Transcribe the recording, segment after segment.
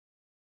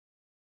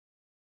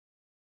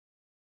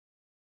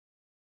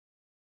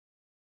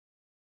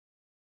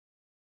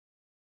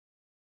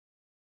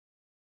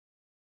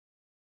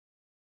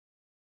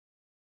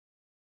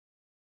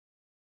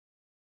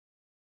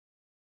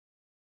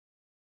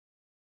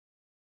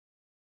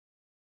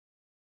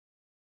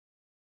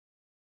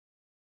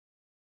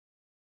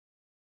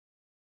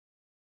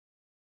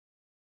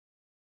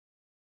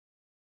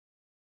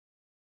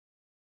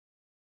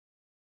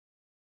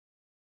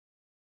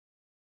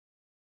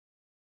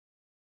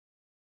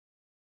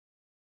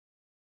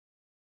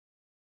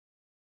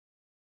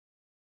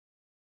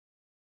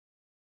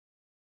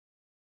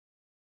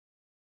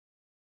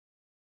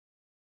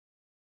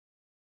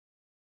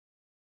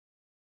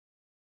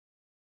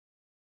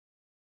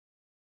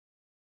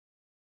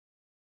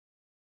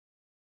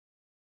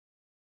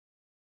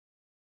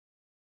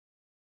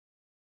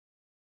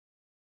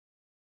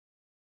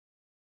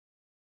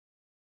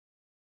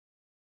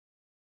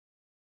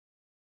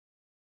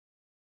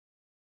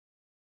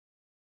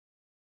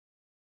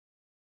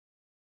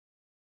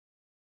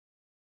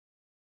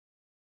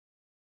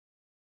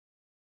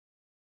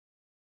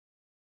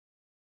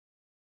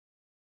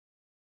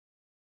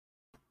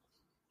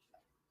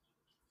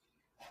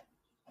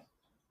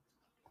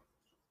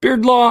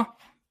Beard Law,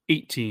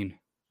 18.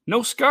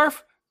 No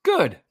scarf?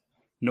 Good.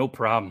 No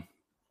problem.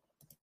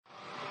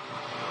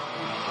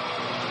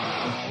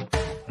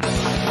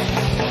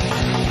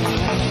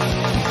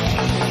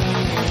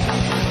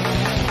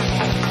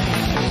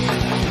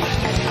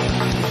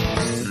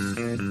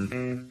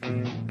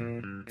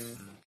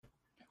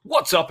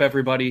 What's up,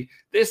 everybody?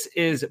 This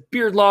is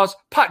Beard Laws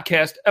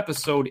Podcast,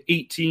 episode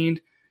 18.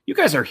 You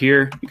guys are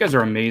here. You guys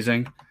are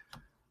amazing.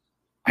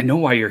 I know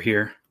why you're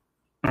here.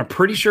 I'm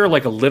pretty sure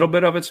like a little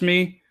bit of it's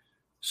me.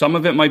 Some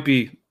of it might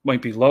be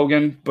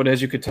Logan, but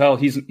as you could tell,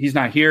 he's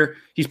not here.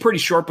 He's pretty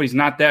short, but he's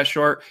not that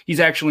short.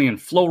 He's actually in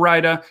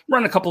Florida.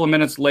 Run a couple of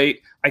minutes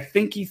late. I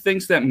think he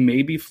thinks that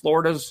maybe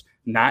Florida's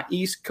not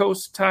East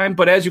Coast time,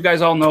 but as you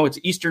guys all know, it's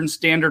Eastern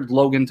Standard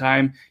Logan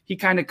time. He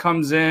kind of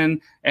comes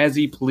in as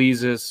he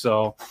pleases.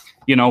 So,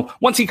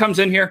 once he comes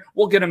in here,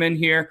 we'll get him in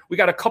here. We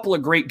got a couple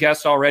of great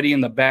guests already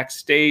in the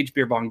backstage.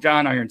 Beer Bong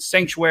John, Iron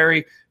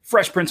Sanctuary,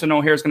 Fresh Prince of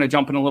No Hair is going to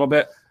jump in a little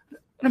bit.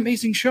 An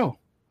amazing show.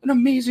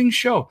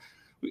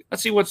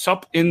 Let's see what's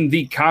up in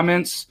the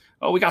comments.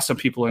 Oh, we got some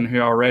people in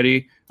here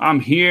already. I'm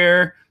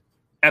here.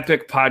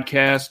 Epic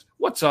Podcast.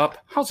 What's up?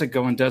 How's it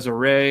going,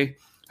 Desiree?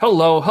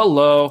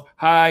 Hello.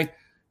 Hi.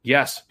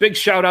 Yes. Big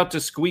shout out to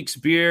Squeaks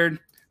Beard.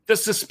 The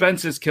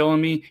suspense is killing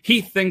me.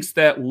 He thinks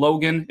that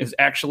Logan is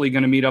actually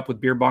going to meet up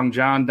with Beer Bong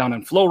John down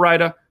in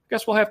Florida.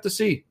 Guess we'll have to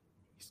see.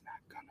 He's not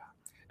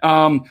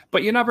gonna.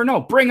 But you never know.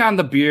 Bring on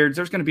the beards.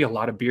 There's going to be a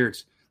lot of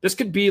beards. This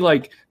could be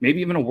like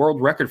maybe even a world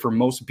record for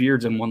most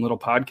beards in one little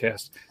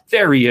podcast.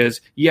 There he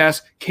is.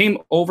 Yes, came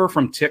over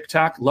from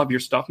TikTok. Love your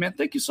stuff, man.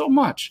 Thank you so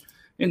much.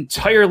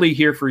 Entirely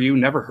here for you.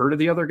 Never heard of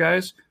the other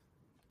guys.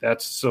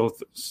 That's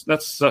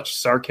such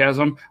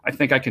sarcasm. I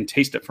think I can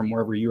taste it from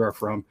wherever you are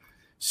from.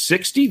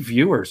 60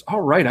 viewers.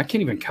 All right. I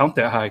can't even count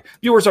that high.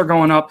 Viewers are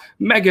going up.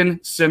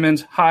 Megan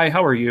Simmons. Hi,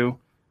 how are you?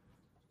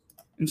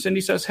 And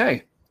Cindy says,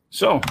 hey.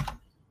 So,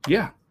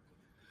 yeah.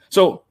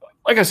 So,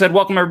 like I said,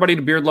 welcome everybody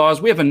to Beard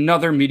Laws. We have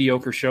another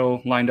mediocre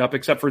show lined up,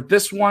 except for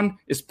this one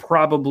is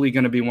probably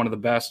going to be one of the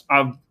best.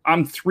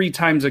 I'm 3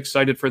 times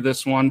excited for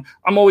this one.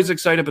 I'm always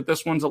excited, but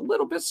this one's a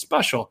little bit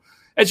special.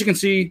 As you can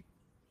see,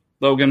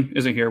 Logan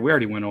isn't here. We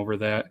already went over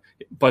that.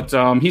 But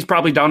he's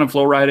probably down in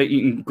Florida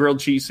eating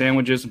grilled cheese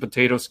sandwiches and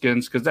potato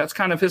skins because that's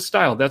kind of his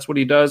style. That's what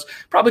he does.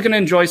 Probably going to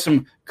enjoy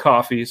some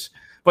coffees.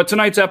 But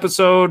tonight's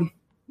episode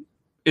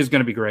is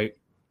going to be great.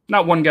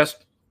 Not one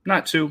guest.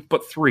 Not 2,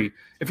 but 3.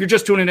 If you're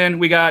just tuning in,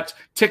 we got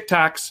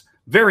TikTok's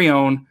very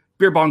own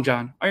Beer Bong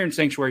John, Iron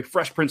Sanctuary,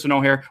 Fresh Prince of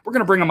No Hair. We're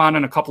going to bring them on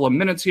in a couple of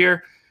minutes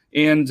here.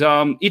 And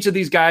each of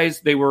these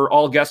guys, they were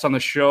all guests on the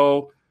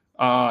show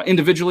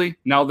individually.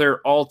 Now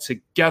they're all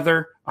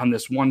together on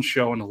this one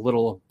show in a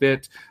little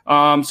bit.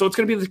 So it's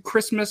going to be the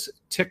Christmas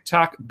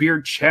TikTok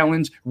Beard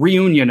Challenge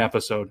reunion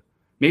episode.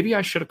 Maybe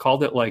I should have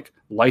called it like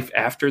Life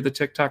After the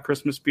TikTok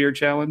Christmas Beard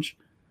Challenge.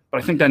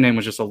 But I think that name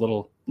was just a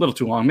little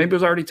too long. Maybe it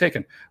was already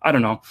taken. I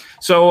don't know.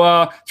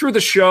 So through the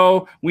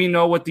show, we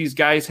know what these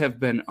guys have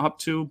been up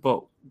to,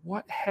 but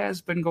what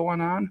has been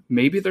going on?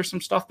 Maybe there's some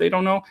stuff they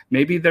don't know.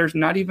 Maybe there's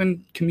not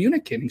even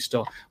communicating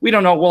still. We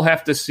don't know. We'll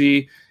have to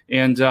see.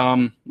 And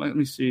let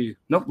me see.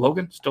 Nope,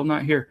 Logan, still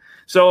not here.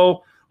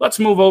 So let's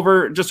move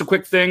over. Just a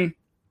quick thing.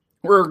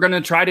 We're going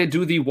to try to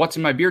do the What's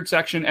in My Beard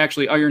section.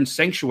 Actually, Iron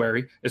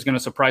Sanctuary is going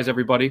to surprise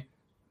everybody.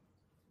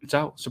 It's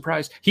out.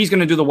 Surprise. He's going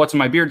to do the What's in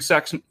My Beard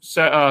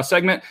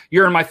segment.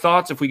 You're in my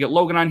thoughts. If we get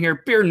Logan on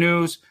here, beer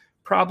news,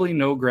 probably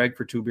no Greg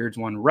for 2 Beards,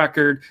 1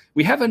 Record.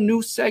 We have a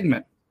new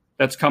segment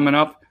that's coming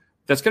up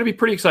that's going to be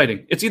pretty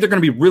exciting. It's either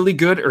going to be really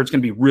good or it's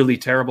going to be really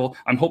terrible.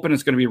 I'm hoping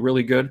it's going to be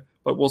really good,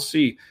 but we'll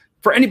see.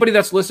 For anybody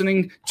that's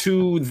listening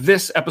to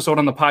this episode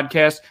on the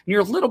podcast and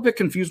you're a little bit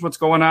confused what's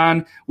going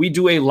on, we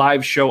do a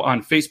live show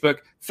on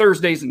Facebook,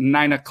 Thursdays,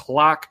 9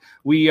 o'clock.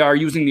 We are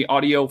using the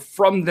audio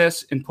from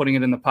this and putting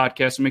it in the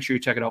podcast. So make sure you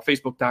check it out,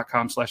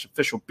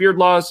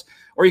 facebook.com/officialbeardlaws,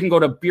 or you can go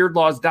to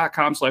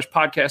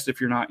beardlaws.com/podcast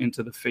if you're not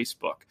into the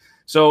Facebook.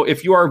 So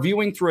if you are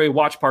viewing through a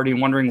watch party and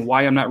wondering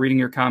why I'm not reading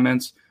your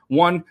comments,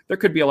 1, there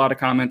could be a lot of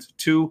comments.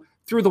 2,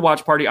 through the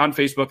watch party on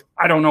Facebook.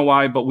 I don't know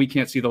why, but we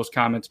can't see those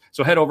comments.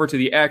 So head over to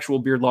the actual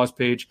Beard Laws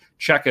page,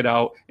 check it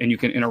out, and you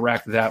can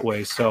interact that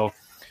way. So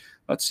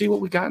let's see what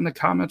we got in the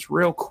comments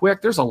real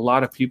quick. There's a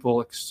lot of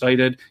people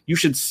excited. You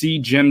should see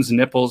Jim's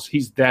nipples.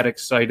 He's that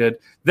excited.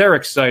 They're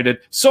excited.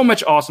 So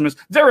much awesomeness.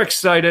 They're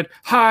excited.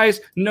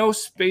 Highs. No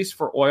space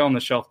for oil on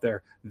the shelf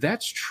there.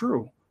 That's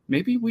true.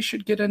 Maybe we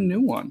should get a new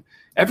one.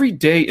 Every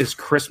day is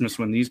Christmas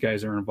when these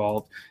guys are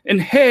involved.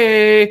 And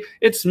hey,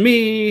 it's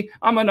me.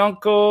 I'm an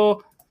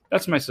uncle.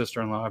 That's my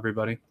sister-in-law,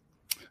 everybody.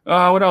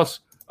 What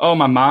else? Oh,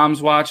 my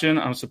mom's watching.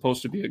 I'm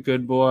supposed to be a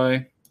good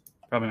boy.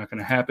 Probably not going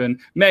to happen.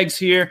 Meg's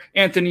here.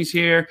 Anthony's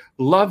here.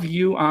 Love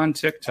you on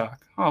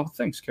TikTok. Oh,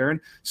 thanks,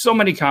 Karen. So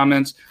many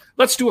comments.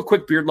 Let's do a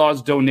quick Beard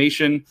Laws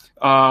donation.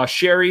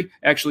 Sherry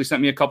actually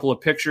sent me a couple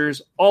of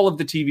pictures. All of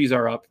the TVs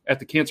are up at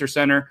the Cancer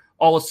Center.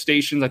 All of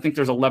stations. I think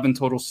there's 11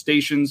 total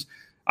stations.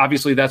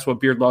 Obviously, that's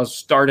what Beard Laws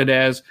started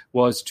as,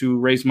 was to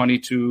raise money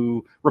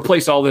to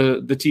replace all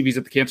the TVs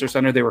at the Cancer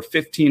Center. They were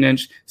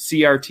 15-inch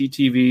CRT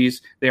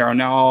TVs. They are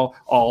now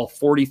all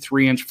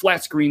 43-inch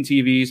flat screen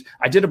TVs.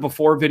 I did a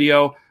before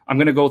video. I'm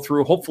going to go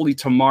through, hopefully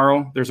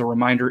tomorrow, there's a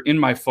reminder in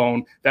my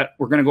phone that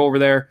we're going to go over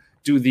there,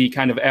 do the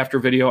kind of after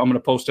video. I'm going to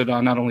post it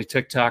on not only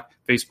TikTok,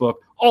 Facebook,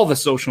 all the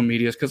social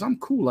medias, because I'm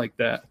cool like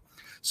that.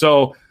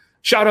 So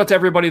shout out to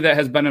everybody that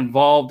has been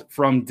involved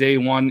from day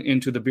one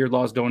into the Beard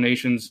Laws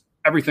donations.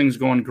 Everything's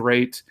going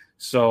great.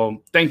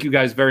 So thank you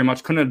guys very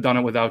much. Couldn't have done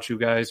it without you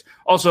guys.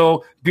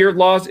 Also, Beard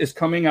Laws is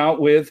coming out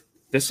with,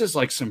 this is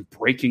like some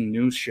breaking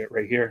news shit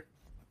right here.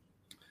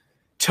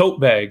 Tote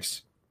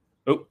bags.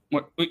 Yep,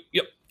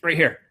 right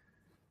here.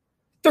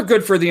 They're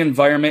good for the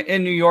environment.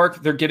 In New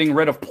York, they're getting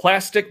rid of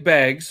plastic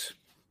bags.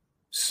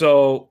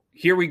 So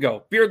here we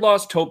go. Beard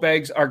Laws tote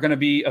bags are going to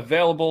be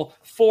available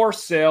for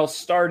sale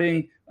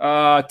starting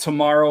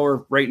tomorrow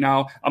or right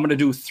now. I'm going to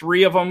do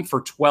 3 of them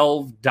for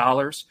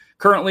 $12.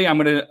 Currently, I'm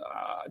going to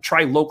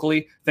try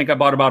locally. I think I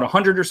bought about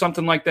 100 or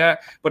something like that.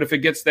 But if it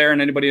gets there and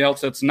anybody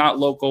else that's not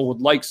local would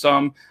like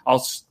some,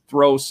 I'll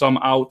throw some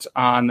out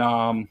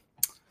on.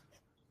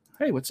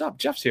 Hey, what's up?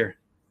 Jeff's here.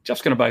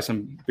 Jeff's going to buy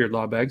some Beard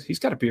Law bags. He's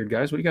got a beard,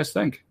 guys. What do you guys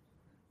think?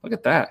 Look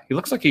at that. He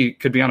looks like he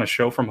could be on a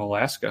show from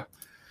Alaska.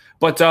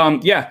 But,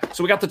 yeah,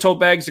 so we got the tote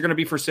bags. They're going to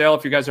be for sale.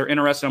 If you guys are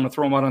interested, I'm going to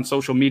throw them out on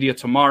social media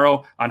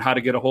tomorrow on how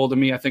to get a hold of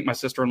me. I think my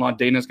sister-in-law,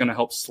 Dana, is going to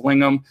help sling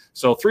them.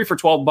 So 3 for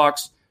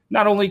 $12.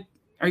 Not only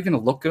are you going to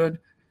look good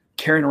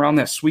carrying around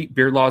that sweet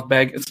Beard Laws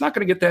bag, it's not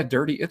going to get that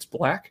dirty. It's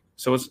black,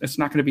 so it's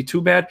not going to be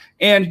too bad.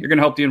 And you're going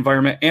to help the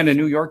environment. And in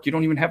New York, you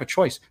don't even have a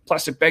choice.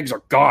 Plastic bags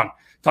are gone.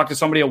 Talk to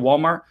somebody at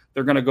Walmart.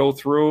 They're going to go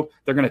through.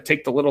 They're going to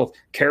take the little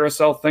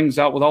carousel things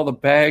out with all the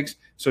bags.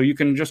 So you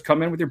can just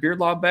come in with your Beard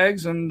Law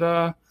bags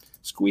and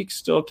Squeak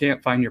still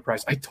can't find your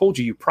prize. I told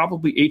you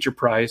probably ate your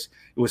prize.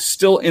 It was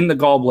still in the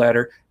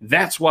gallbladder.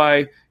 That's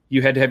why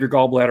you had to have your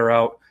gallbladder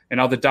out. And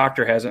now the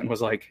doctor has it and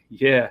was like,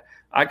 yeah,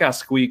 I got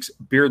Squeak's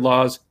Beard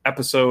Laws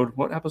episode.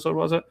 What episode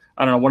was it?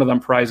 I don't know. One of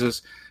them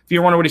prizes. If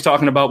you wonder what he's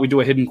talking about, we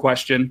do a hidden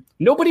question.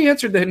 Nobody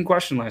answered the hidden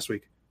question last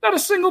week. Not a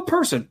single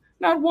person.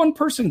 Not one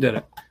person did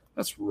it.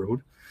 That's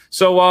rude.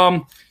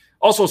 So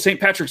also St.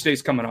 Patrick's Day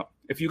is coming up.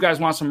 If you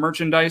guys want some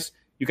merchandise,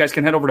 you guys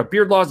can head over to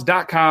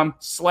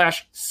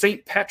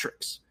beardlaws.com/St.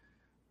 Patrick's.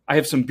 I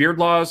have some Beard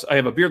Laws. I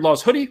have a Beard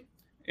Laws hoodie,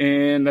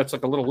 and that's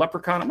like a little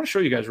leprechaun. I'm going to show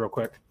you guys real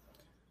quick.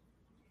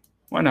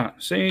 Why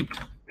not? St.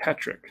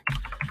 Patrick.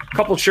 A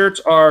couple shirts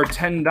are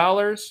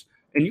 $10,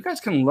 and you guys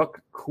can look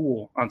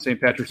cool on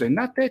St. Patrick's Day.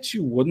 Not that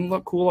you wouldn't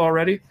look cool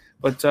already,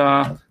 but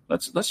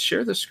let's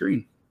share the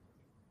screen.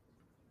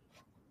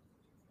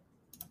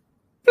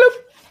 Bloop.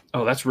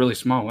 Oh, that's really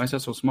small. Why is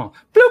that so small?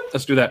 Bloop.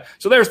 Let's do that.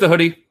 So there's the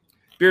hoodie.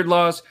 Beard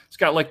Laws. It's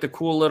got like the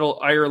cool little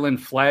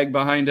Ireland flag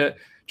behind it.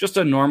 Just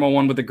a normal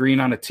one with the green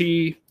on a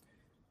tee.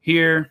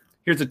 Here's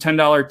a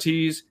 $10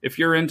 tees. If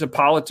you're into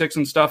politics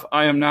and stuff,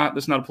 I am not.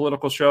 This is not a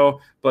political show,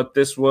 but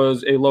this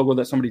was a logo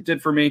that somebody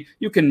did for me.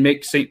 You can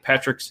make St.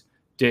 Patrick's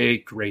Day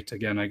great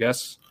again, I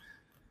guess.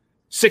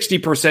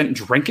 60%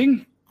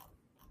 drinking.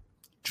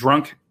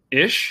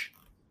 Drunk-ish.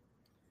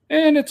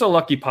 And it's a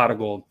lucky pot of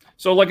gold.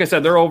 So like I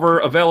said, they're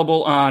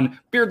available on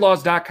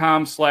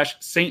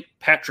beardlaws.com/St.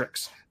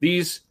 Patrick's.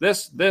 These,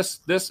 this,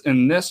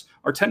 and this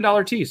are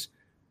 $10 tees.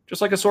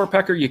 Just like a sore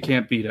pecker, you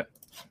can't beat it.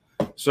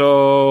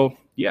 So,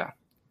 yeah.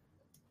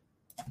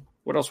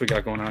 What else we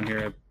got going on here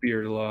at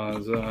Beard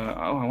Laws?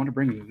 I want to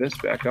bring this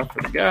back up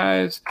for the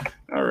guys.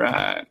 All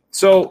right.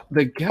 So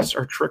the guests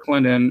are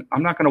trickling in.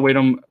 I'm not going to wait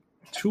them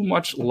too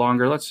much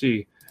longer. Let's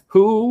see.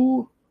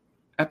 Who,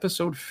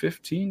 episode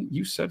 15,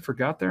 you said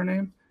forgot their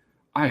name?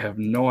 I have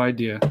no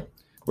idea.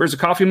 Where's the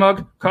coffee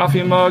mug?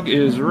 Coffee mug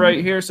is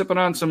right here, sipping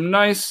on some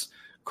nice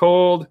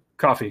cold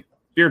coffee.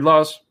 Beard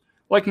Laws.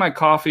 Like my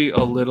coffee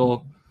a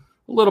little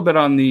bit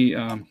on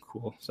the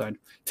cool side.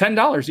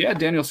 $10. Yeah,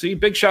 Daniel C.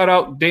 Big shout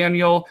out,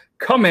 Daniel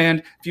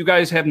Command. If you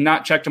guys have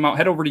not checked him out,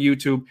 head over to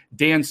YouTube.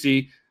 Dan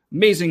C.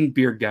 Amazing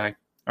beard guy.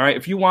 All right.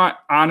 If you want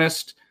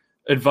honest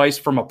advice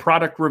from a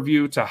product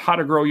review to how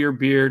to grow your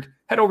beard,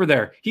 head over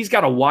there. He's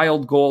got a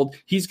wild gold.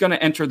 He's going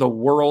to enter the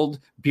world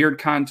beard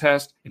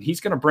contest, and he's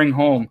going to bring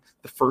home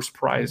the first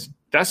prize.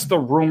 That's the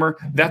rumor.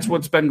 That's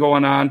what's been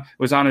going on. It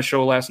was on a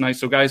show last night.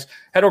 So, guys,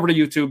 head over to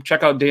YouTube,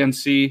 check out Dan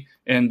C,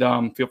 and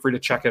feel free to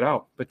check it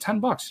out. But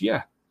 $10,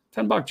 yeah,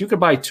 $10. You could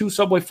buy 2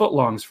 Subway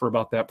footlongs for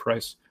about that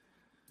price.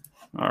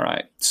 All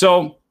right.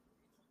 So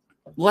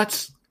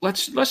let's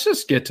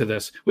just get to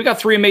this. We got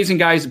 3 amazing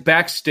guys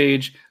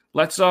backstage.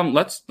 Let's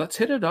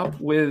hit it up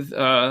with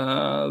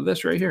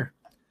this right here.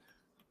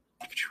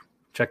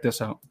 Check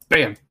this out.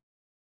 Bam.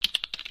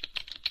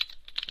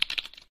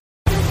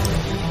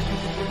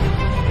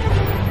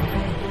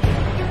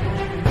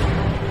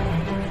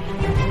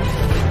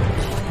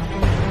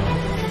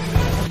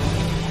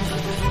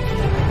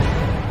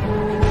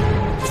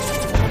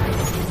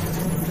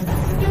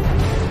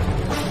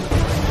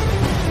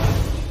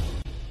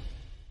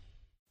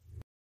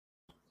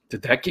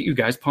 Did that get you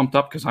guys pumped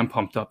up? Because I'm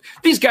pumped up.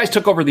 These guys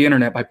took over the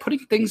internet by putting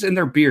things in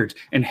their beards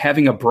and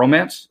having a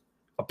bromance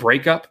a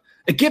breakup,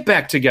 a get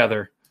back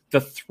together.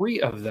 The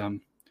three of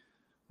them,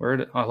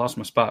 I lost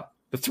my spot.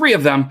 The three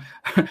of them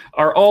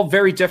are all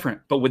very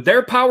different, but with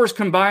their powers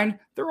combined,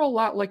 they're a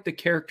lot like the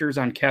characters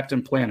on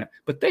Captain Planet,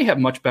 but they have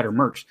much better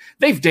merch.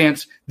 They've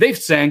danced, they've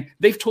sang,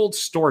 they've told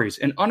stories,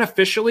 and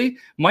unofficially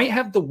might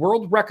have the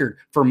world record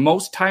for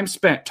most time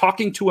spent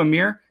talking to a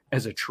mirror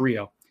as a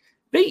trio.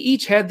 They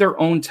each had their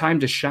own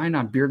time to shine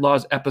on Beard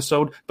Law's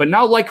episode, but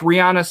now, like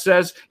Rihanna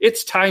says,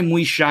 it's time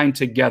we shine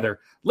together.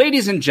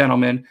 Ladies and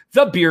gentlemen,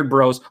 the Beard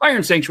Bros,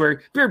 Iron Sanctuary,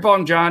 Beard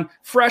Bong John,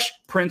 Fresh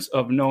Prince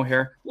of No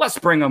Hair. Let's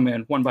bring them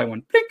in one by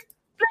one. Blink,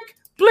 blink,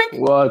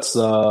 blink. What's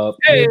up?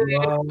 Hey,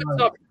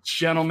 what's up,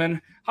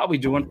 gentlemen? How we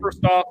doing?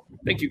 First off,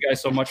 thank you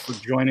guys so much for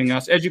joining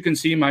us. As you can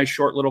see, my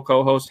short little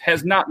co-host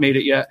has not made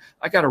it yet.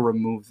 I got to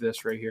remove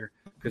this right here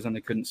because then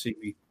they couldn't see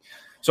me.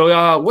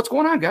 So what's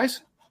going on,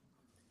 guys?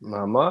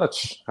 Not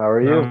much. How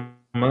are you?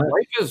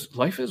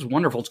 Life is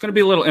wonderful. It's going to be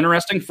a little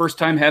interesting. First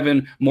time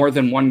having more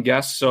than one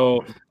guest,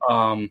 so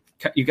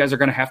you guys are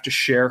going to have to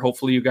share.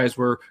 Hopefully, you guys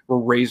were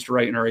raised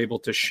right and are able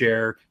to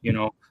share. You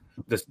know,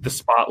 the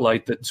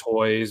spotlight, the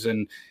toys,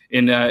 and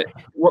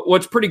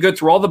what's pretty good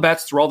through all the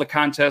bets, through all the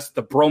contests,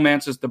 the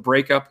bromances, the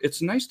breakup.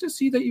 It's nice to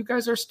see that you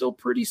guys are still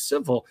pretty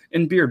civil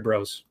in Beard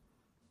Bros.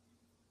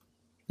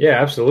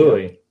 Yeah,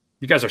 absolutely.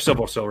 You guys are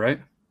civil, still,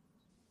 right?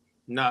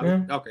 No.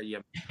 Yeah. Okay. Yeah.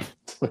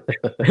 I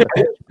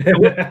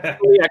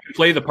can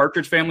play the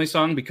Partridge Family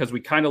song because we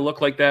kind of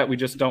look like that. We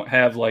just don't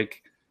have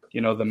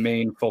the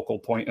main focal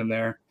point in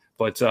there.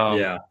 But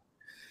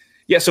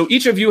yeah. So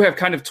each of you have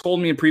kind of told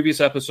me in previous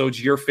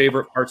episodes your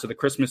favorite parts of the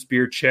Christmas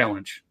Beard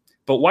Challenge.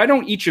 But why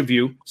don't each of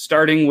you,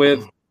 starting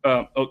with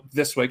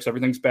this way, because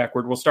everything's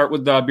backward, we'll start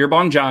with Beer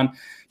Bong John.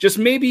 Just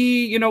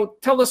maybe,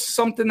 tell us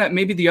something that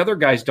maybe the other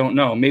guys don't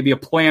know. Maybe a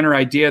plan or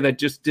idea that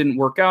just didn't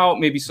work out.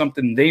 Maybe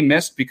something they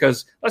missed,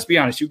 because let's be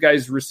honest, you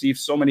guys received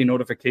so many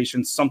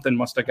notifications. Something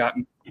must have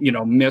gotten,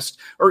 missed,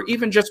 or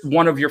even just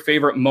one of your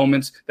favorite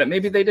moments that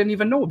maybe they didn't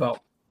even know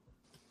about.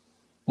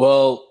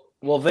 Well,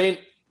 at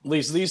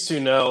least these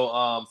two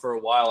know. For a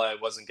while, I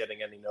wasn't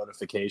getting any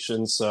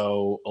notifications,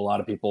 so a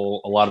lot of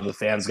the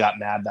fans got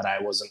mad that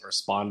I wasn't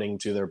responding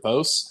to their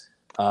posts.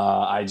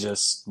 I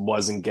just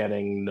wasn't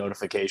getting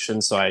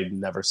notifications, so I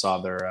never saw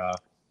their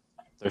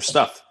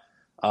stuff.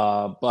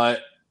 But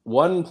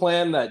one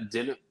plan that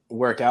didn't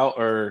work out,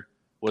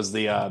 was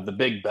the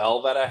big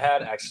bell that I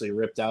had actually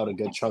ripped out a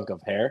good chunk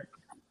of hair.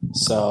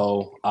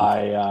 So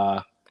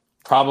I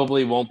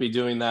probably won't be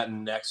doing that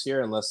next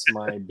year unless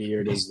my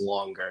beard is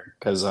longer,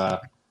 because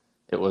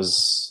it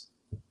was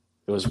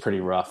pretty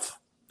rough.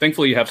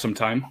 Thankfully, you have some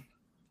time.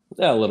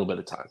 Yeah, a little bit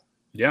of time.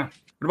 Yeah.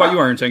 What about you,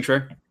 Iron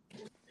Sanctuary?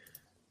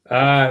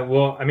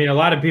 Well, I mean, a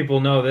lot of people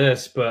know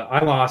this, but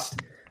I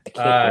lost. I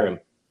can't hear him.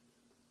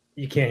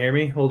 You can't hear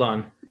me? Hold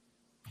on.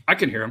 I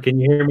can hear him. Can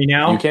you hear me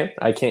now? You can't?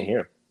 I can't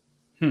hear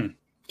him.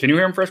 Can you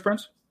hear him, Fresh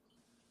Prince?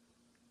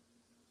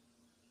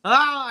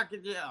 I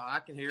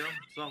can hear him.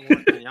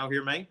 Somewhat. Can y'all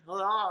hear me?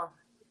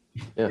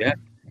 Yeah.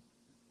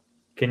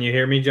 Can you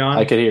hear me, John?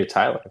 I could hear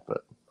Tyler,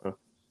 but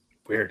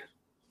weird.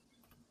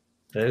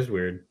 That is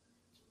weird.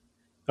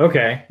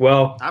 Okay,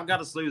 well, I've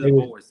got a soothing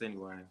voice,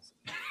 anyways.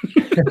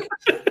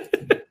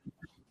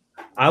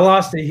 I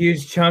lost a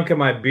huge chunk of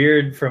my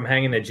beard from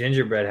hanging the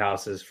gingerbread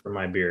houses for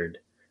my beard.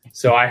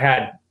 So I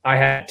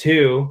had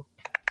two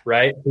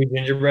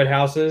gingerbread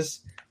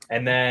houses,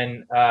 and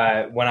then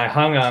when I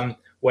hung them,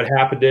 what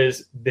happened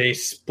is they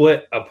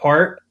split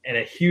apart, and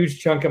a huge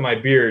chunk of my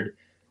beard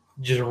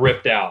just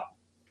ripped out.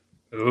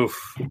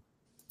 Oof.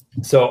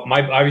 So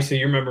obviously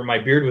you remember my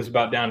beard was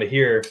about down to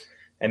here,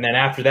 and then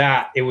after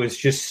that it was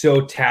just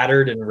so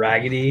tattered and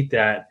raggedy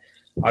that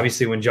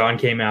obviously when John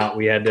came out,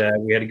 we had to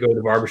go to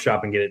the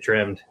barbershop and get it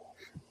trimmed.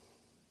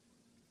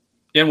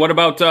 And what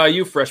about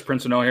you, Fresh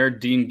Prince of No Hair,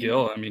 Dean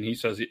Gill? I mean, he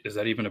says, is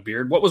that even a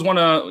beard? What was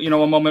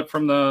a moment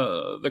from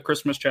the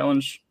Christmas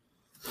challenge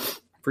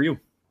for you?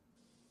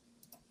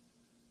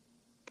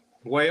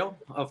 Well,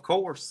 of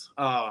course,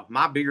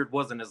 my beard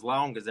wasn't as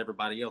long as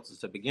everybody else's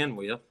to begin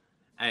with.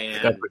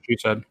 And that's what you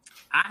said.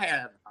 I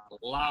had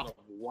a lot of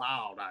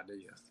wild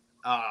ideas.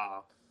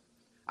 I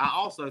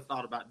also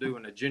thought about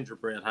doing a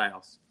gingerbread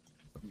house,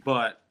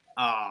 but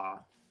I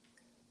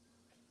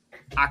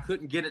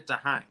couldn't get it to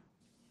hang.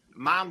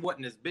 Mine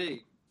wasn't as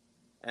big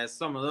as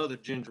some of the other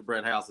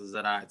gingerbread houses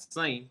that I had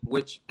seen,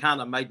 which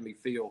kind of made me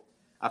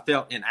I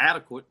felt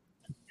inadequate,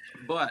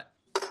 but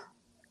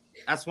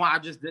that's why I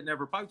just didn't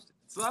ever post it.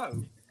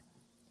 So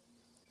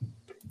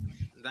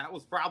that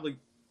was probably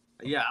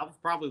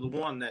the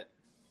one that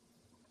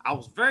I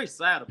was very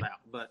sad about,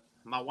 but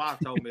my wife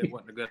told me it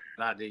wasn't a good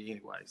idea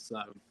anyway.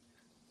 So,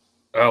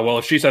 well,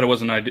 if she said it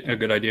wasn't a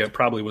good idea, it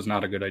probably was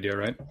not a good idea,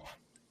 right?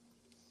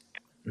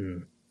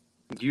 You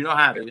know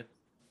how it is.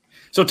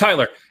 So,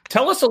 Tyler,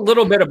 tell us a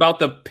little bit about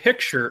the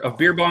picture of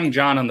Beer Bong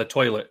John on the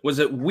toilet. Was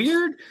it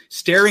weird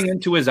staring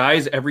into his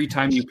eyes every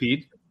time you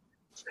peed?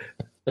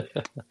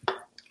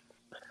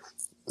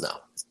 No.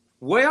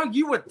 Well,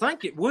 you would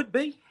think it would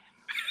be,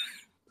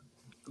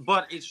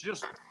 but it's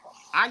just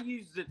I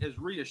used it as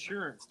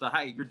reassurance to,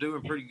 hey, you're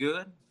doing pretty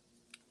good.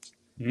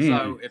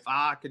 So if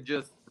I could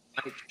just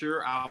make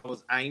sure I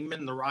was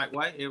aiming the right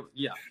way,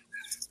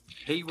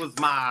 he was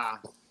my,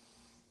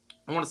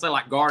 I want to say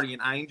like guardian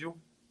angel.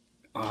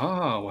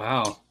 Oh,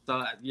 wow.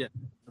 So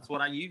that's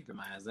what I used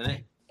him as,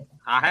 and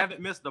I haven't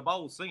missed a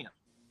bowl since.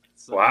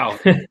 So. Wow.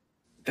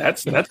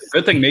 That's a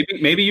good thing.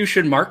 Maybe you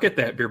should market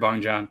that, Beer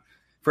Bong John.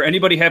 For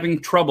anybody having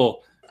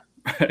trouble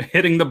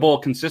hitting the bull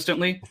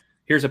consistently,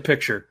 here's a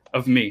picture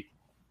of me.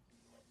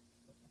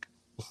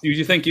 Do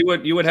you think you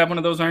would have one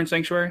of those, Iron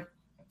Sanctuary?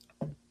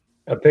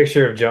 A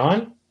picture of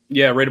John?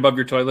 Yeah, right above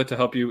your toilet to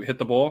help you hit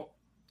the bowl.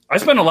 I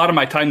spend a lot of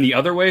my time the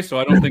other way, so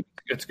I don't think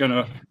it's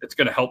gonna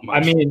help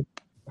much. I mean,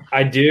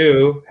 I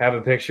do have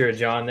a picture of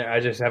John there. I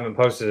just haven't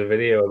posted a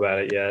video about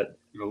it yet.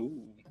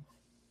 Ooh.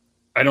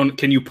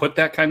 Can you put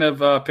that kind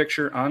of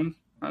picture on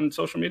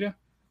social media?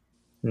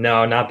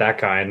 No, not that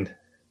kind.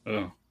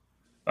 Oh.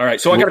 All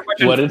right. So I got a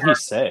question. What did he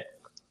say?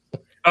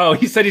 Oh,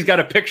 he said he's got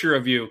a picture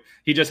of you.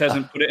 He just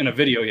hasn't put it in a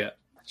video yet.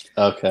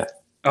 Okay.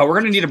 We're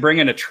going to need to bring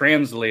in a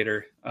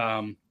translator.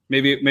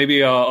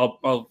 Maybe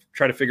I'll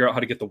try to figure out how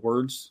to get the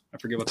words. I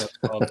forget what that's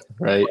called.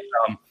 Right.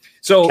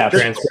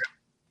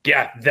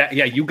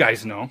 You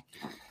guys know.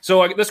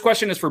 So this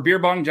question is for Beer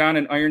Bong John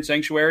and Iron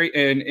Sanctuary,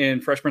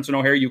 and Fresh Prince of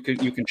O'Hare. You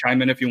can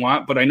chime in if you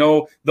want, but I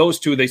know those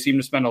two, they seem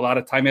to spend a lot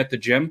of time at the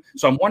gym.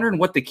 So I'm wondering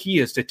what the key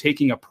is to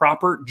taking a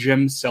proper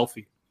gym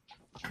selfie.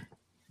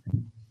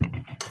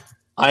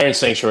 Iron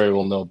Sanctuary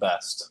will know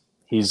best.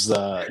 He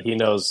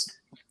knows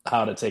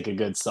how to take a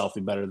good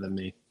selfie better than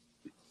me.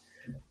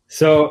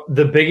 So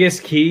the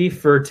biggest key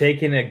for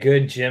taking a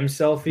good gym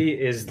selfie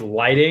is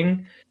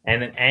lighting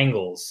and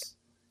angles.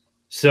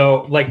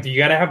 So, like, you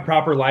got to have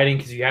proper lighting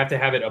because you have to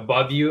have it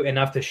above you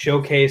enough to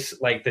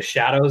showcase, like, the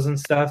shadows and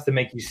stuff to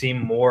make you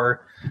seem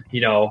more,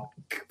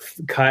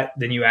 cut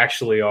than you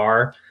actually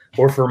are.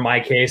 Or for my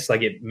case,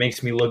 like, it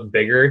makes me look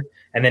bigger.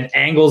 And then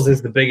angles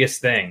is the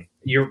biggest thing.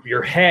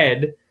 Your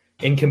head,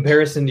 in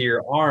comparison to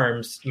your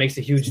arms, makes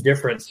a huge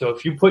difference. So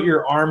if you put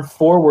your arm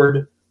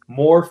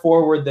more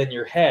forward than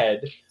your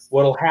head,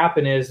 what'll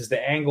happen is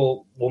the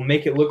angle will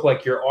make it look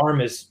like your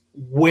arm is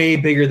way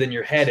bigger than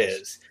your head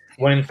is,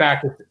 when in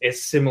fact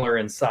it's similar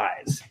in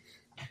size.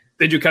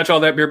 Did you catch all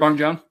that, Beer Bong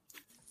John?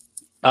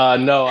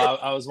 No,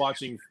 I was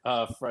watching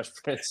Fresh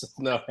Prince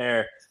of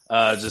O'Hare,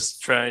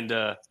 just trying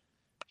to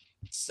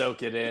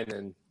soak it in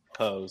and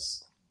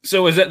pose.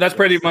 So that's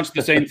pretty much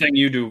the same thing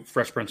you do,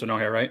 Fresh Prince of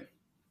O'Hare, right?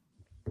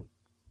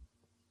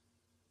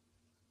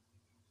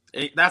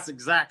 That's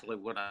exactly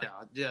what I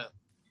do.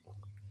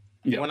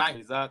 Yeah.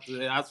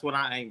 That's what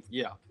I aim.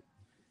 Yeah.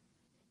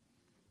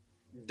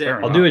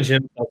 I'll do a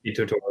gym selfie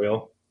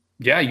tutorial.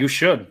 Yeah, you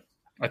should.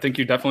 I think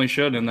you definitely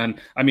should. And then,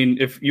 I mean,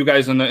 if you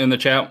guys in the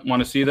chat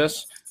want to see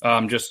this,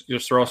 just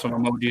throw some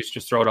emojis,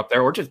 just throw it up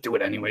there, or just do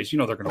it anyways. You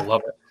know they're gonna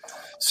love it.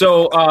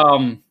 So,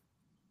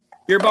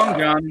 Beer Bong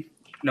John,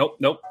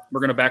 nope.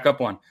 We're gonna back up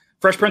one.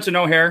 Fresh Prince of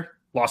O'Hare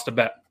lost a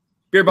bet.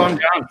 Beer Bong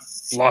John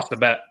lost a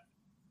bet.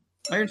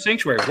 Iron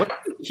Sanctuary, what's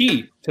the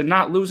key to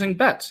not losing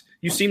bets?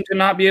 You seem to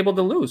not be able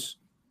to lose.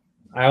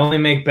 I only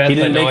make bets. He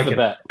didn't make the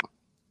bet.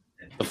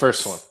 The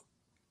first one.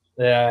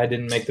 Yeah, I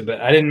didn't make the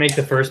bet. I didn't make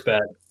the first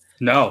bet.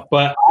 No.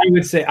 But I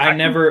would say I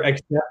never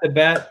accept a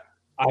bet.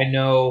 I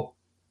know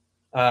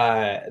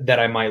that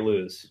I might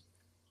lose.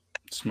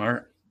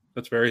 Smart.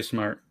 That's very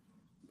smart.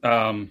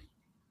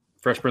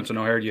 Fresh Prince of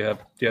O'Hare, do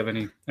you have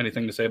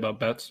anything to say about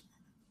bets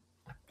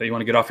that you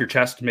want to get off your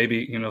chest?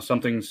 Maybe,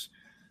 something's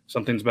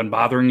been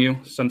bothering you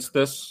since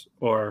this,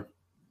 or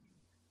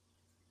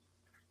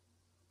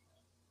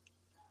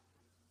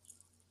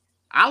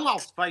I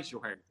lost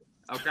facial hair.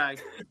 Okay.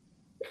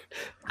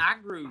 I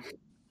grew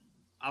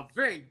a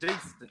very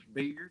decent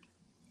beard.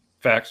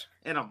 Facts.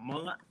 In a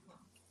month.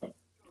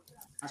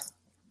 I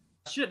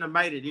shouldn't have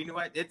made it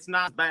anyway. It's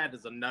not as bad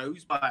as a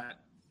nose, but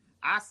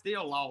I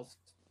still lost,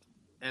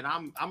 and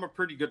I'm a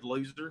pretty good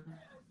loser.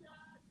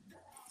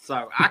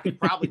 So I could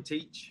probably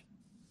teach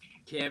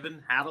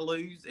Kevin how to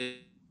lose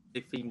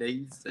if he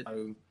needs it.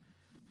 So,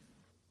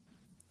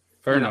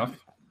 fair enough.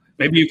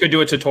 Maybe you could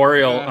do a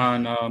tutorial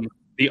on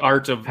the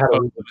art of how to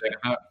lose.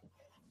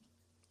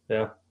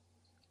 Yeah.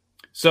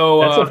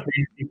 So that's a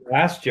fancy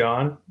glass,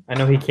 John. I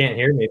know he can't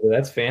hear me, but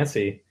that's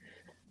fancy.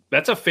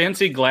 That's a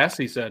fancy glass,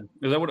 he said.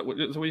 Is that what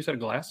you said,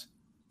 glass?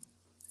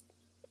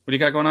 What do you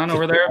got going on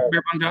over there,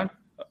 Beer Bong John?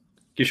 Can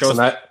you show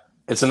us?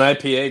 It's an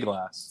IPA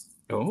glass.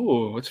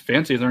 Oh, it's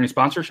fancy. Is there any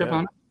sponsorship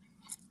on it?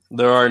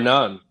 There are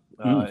none.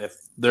 If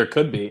there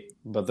could be,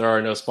 but there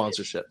are no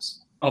sponsorships.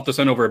 I'll have to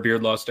send over a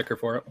Beard Law sticker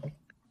for it.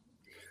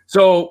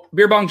 So,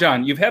 Beer Bong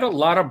John, you've had a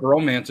lot of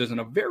bromances in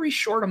a very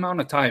short amount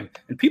of time,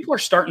 and people are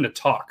starting to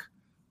talk.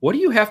 What do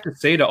you have to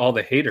say to all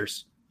the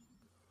haters?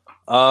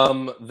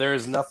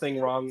 There's nothing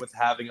wrong with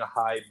having a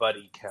high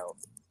buddy count.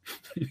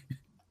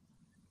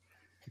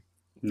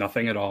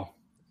 Nothing at all.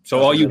 So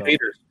all you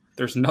haters,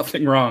 there's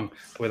nothing wrong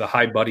with a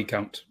high buddy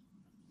count.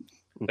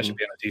 That should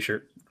be on a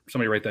t-shirt.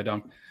 Somebody write that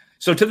down.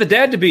 So to the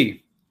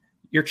dad-to-be,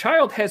 your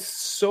child has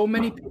so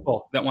many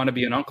people that want to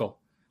be an uncle.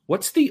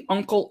 What's the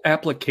uncle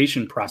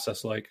application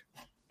process like?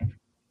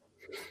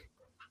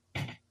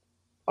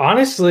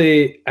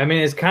 Honestly, I mean,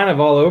 it's kind of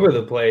all over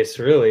the place,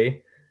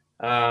 really.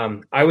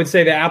 I would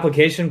say the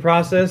application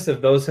process,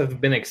 if those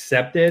have been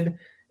accepted,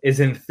 is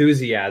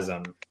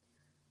enthusiasm.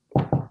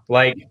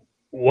 Like,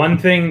 one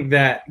thing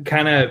that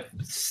kind of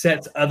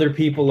sets other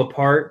people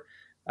apart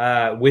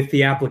with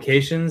the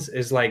applications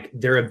is like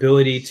their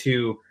ability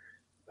to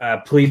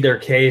plead their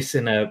case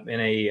in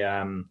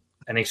an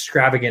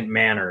extravagant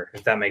manner,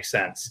 if that makes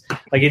sense.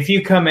 Like, if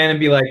you come in and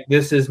be like,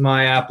 "This is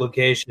my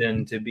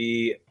application to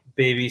be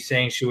Baby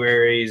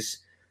Sanctuary's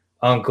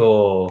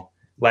uncle,"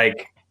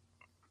 like,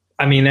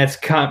 I mean, that's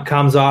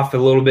comes off a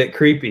little bit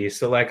creepy.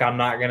 So, like, I'm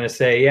not gonna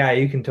say, "Yeah,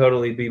 you can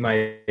totally be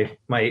my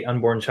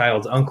unborn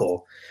child's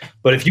uncle."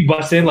 But if you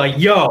bust in like,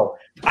 "Yo,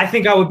 I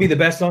think I would be the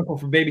best uncle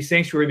for Baby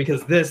Sanctuary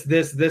because this,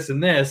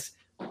 and this,"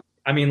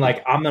 I mean,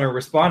 like, I'm gonna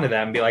respond to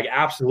that and be like,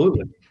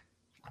 "Absolutely."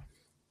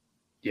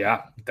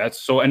 Yeah,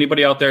 that's so.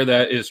 Anybody out there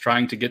that is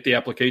trying to get the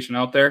application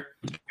out there,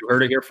 you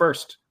heard it here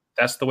first.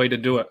 That's the way to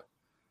do it.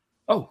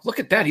 Oh, look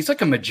at that! He's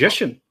like a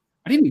magician.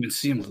 I didn't even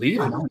see him leave.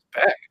 Now he's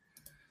back.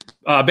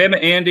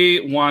 Bama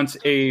Andy wants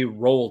a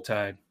roll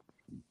tide.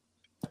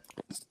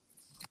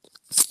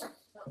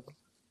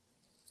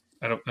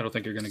 I don't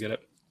think you're gonna get it,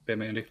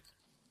 Bama Andy.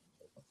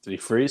 Did he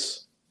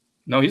freeze?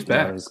 No, he's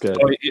back. No, he's good.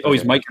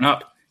 He's miking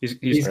up.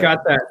 He's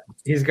got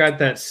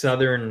that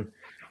southern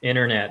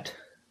internet.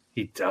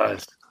 He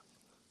does.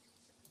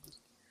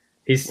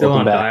 He's still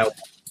on dial.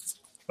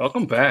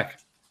 Welcome back.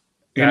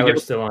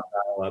 Tyler's still on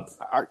dial up.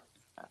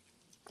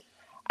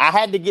 I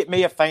had to get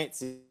me a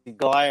fancy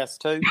glass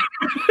too.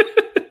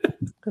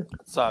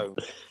 So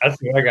that's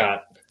what I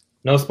got.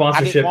 No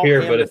sponsorship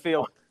here, but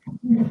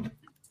I'm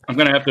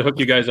gonna have to hook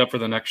you guys up for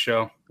the next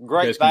show.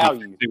 Great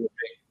value.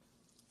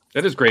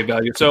 That is great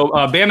value. So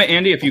Bama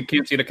Andy, if you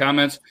can't see the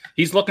comments,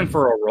 he's looking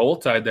for a roll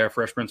tide there,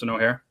 Fresh Prince and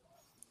O'Hare.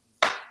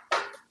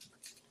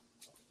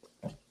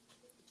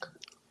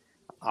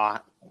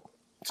 What?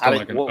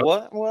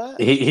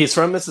 He's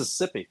from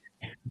Mississippi.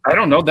 I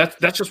don't know.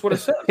 That's just what it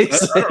says.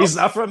 He's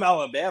not from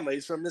Alabama.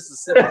 He's from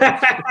Mississippi.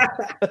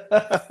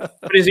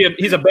 But he's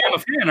a Bama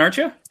fan, aren't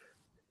you?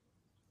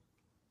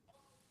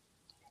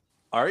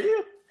 Are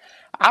you?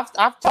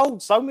 I've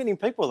told so many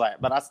people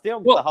that, but I still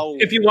the whole.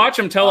 If you watch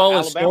him tell all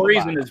his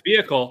stories in his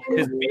vehicle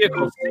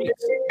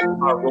states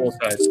roll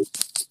tide.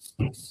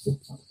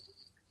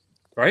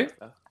 Right?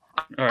 All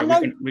right. I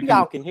know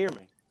y'all can hear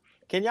me.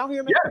 Can y'all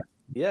hear me?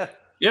 Yeah,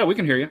 we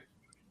can hear you.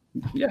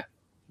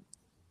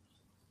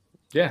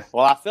 Yeah.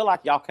 Well, I feel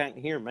like y'all can't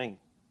hear me.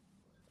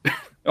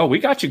 Oh, we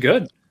got you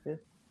good. Yeah.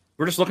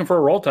 We're just looking for a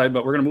roll tide,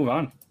 but we're going to move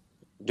on.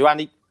 Do I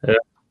need? Yeah.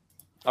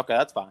 Okay,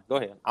 that's fine. Go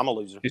ahead. I'm a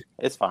loser.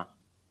 It's fine.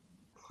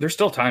 There's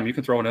still time. You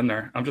can throw it in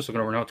there. I'm just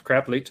looking over now. It's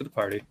crap late to the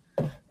party.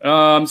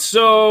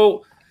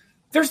 So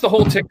there's the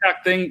whole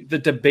TikTok thing, the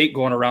debate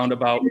going around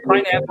about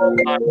pineapple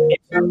on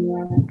pizza.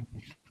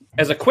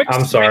 As a quick,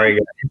 I'm sorry.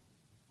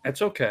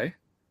 That's okay.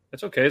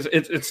 That's okay.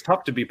 It's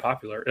tough to be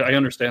popular. I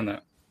understand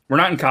that. We're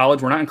not in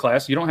college. We're not in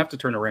class. You don't have to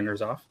turn the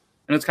ringers off.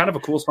 And it's kind of a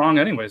cool song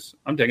anyways.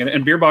 I'm digging it.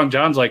 And Beer Bong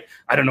John's like,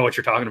 I don't know what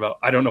you're talking about.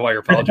 I don't know why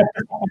you're apologizing.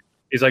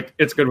 He's like,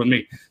 it's good with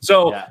me.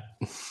 So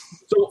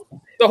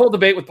the whole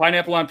debate with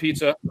pineapple on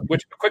pizza,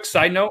 which a quick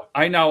side note,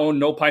 I now own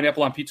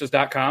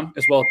nopineappleonpizzas.com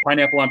as well as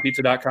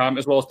pineappleonpizza.com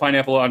as well as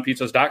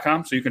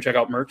pineappleonpizzas.com. So you can check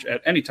out merch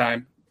at any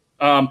time.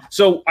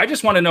 So I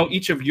just want to know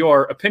each of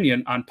your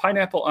opinion on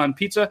pineapple on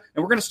pizza.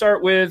 And we're going to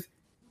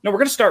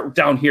start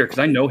down here because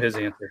I know his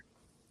answer.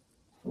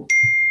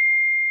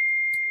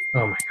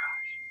 Oh my gosh.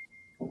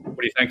 What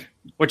do you think?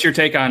 What's your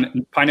take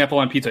on pineapple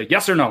on pizza?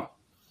 Yes or no?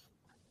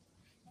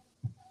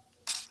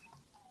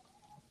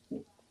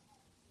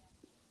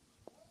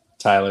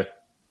 Tyler.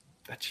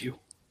 That's you.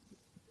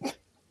 Oh,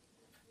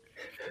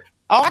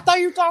 I thought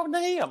you were talking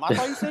to him. I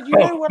thought you said you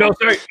knew what. No,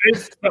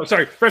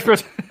 sorry. Fresh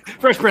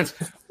Prince.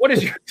 What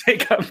is your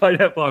take on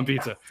pineapple on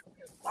pizza?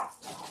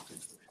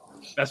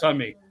 That's on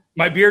me.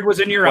 My beard was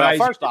in your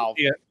eyes.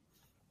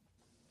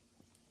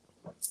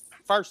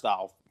 First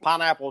off,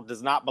 pineapple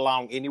does not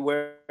belong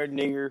anywhere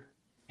near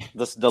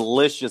this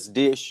delicious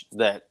dish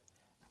that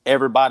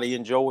everybody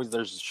enjoys.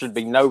 There should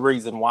be no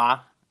reason why.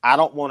 I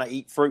don't want to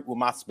eat fruit with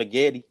my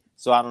spaghetti,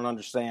 so I don't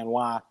understand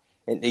why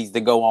it needs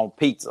to go on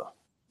pizza.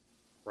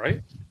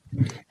 Right?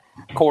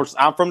 Of course,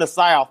 I'm from the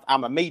South.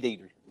 I'm a meat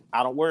eater.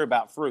 I don't worry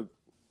about fruit.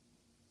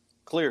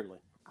 Clearly.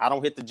 I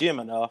don't hit the gym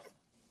enough,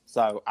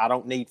 so I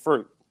don't need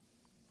fruit.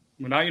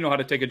 Well, now you know how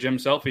to take a gym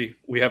selfie.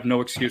 We have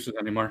no excuses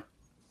anymore.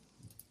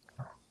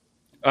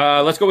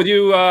 Let's go with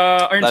you,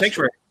 Iron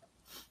Sanctuary.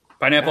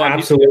 Pineapple on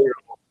pizza?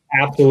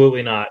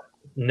 Absolutely not.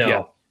 No.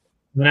 Yeah.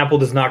 Pineapple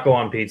does not go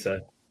on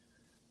pizza.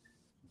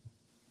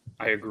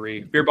 I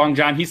agree. Beer Bong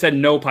John, he said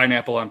no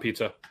pineapple on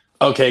pizza.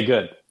 Okay,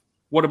 good.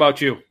 What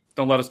about you?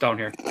 Don't let us down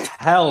here.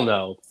 Hell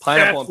no.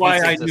 Pineapple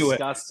That's on pizza is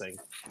disgusting.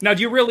 Now,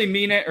 do you really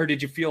mean it, or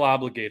did you feel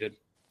obligated?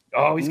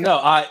 Oh,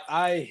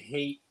 I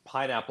hate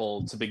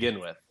pineapple to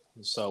begin with.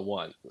 So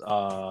what?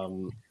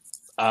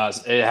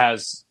 It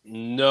has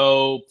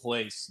no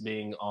place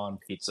being on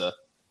pizza.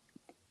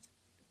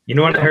 You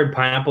know what I heard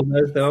pineapple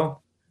does,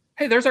 though?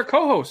 Hey, there's our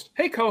co-host.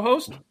 Hey,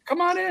 co-host, come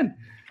on in.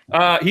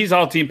 He's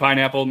all team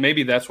pineapple.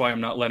 Maybe that's why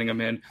I'm not letting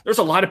him in. There's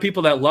a lot of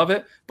people that love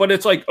it, but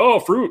it's like, oh,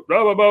 fruit,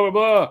 blah, blah, blah, blah,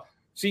 blah.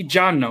 See,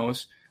 John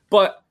knows.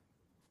 But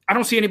I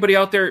don't see anybody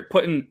out there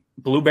putting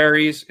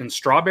blueberries and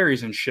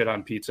strawberries and shit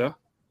on pizza.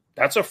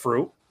 That's a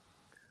fruit.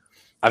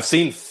 I've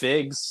seen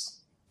figs.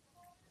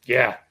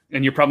 Yeah,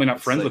 and you're probably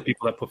not friends with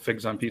people that put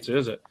figs on pizza,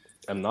 is it?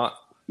 I'm not.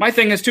 My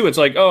thing is, too, it's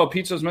like, oh,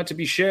 pizza's meant to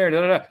be shared.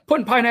 Da, da, da.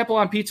 Putting pineapple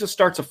on pizza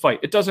starts a fight.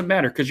 It doesn't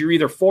matter because you're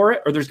either for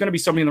it or there's going to be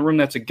somebody in the room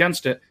that's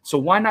against it. So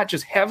why not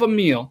just have a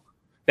meal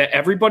that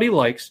everybody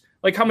likes?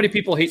 Like, how many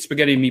people hate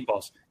spaghetti and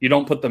meatballs? You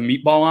don't put the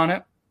meatball on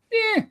it?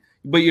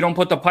 But you don't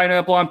put the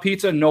pineapple on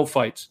pizza? No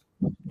fights.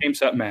 Game,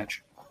 set,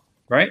 match.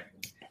 Right?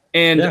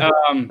 And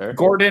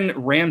Gordon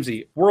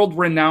Ramsay,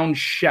 world-renowned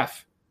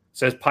chef,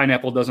 says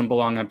pineapple doesn't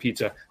belong on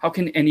pizza. How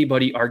can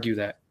anybody argue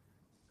that?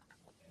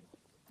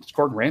 It's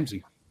Gordon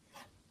Ramsay.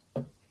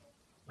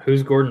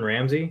 Who's Gordon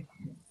Ramsay?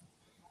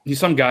 He's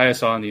some guy I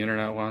saw on the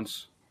internet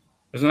once.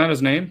 Isn't that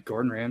his name?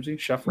 Gordon Ramsay?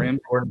 Chef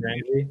Ramsay? Gordon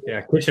Ramsay?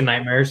 Yeah, Kitchen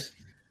Nightmares.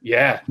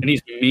 Yeah, and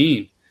he's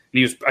mean.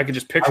 And I could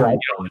just picture him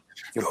yelling.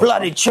 Your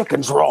bloody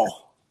chicken's raw.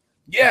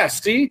 Yeah,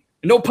 see?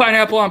 No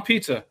pineapple on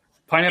pizza.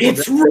 Pineapple.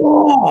 It's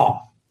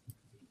raw.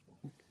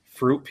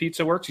 Fruit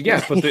pizza works?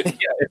 Yeah, but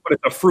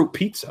it's a fruit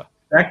pizza.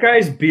 That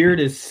guy's beard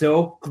is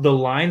the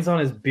lines on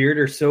his beard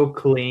are so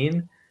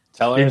clean.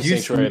 Tell Iron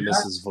Sanctuary I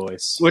miss his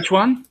voice. Which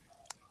one?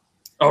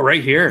 Oh,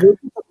 right here.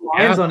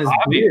 Lines on his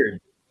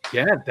beard.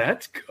 Yeah,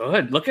 that's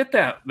good. Look at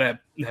that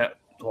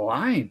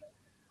line.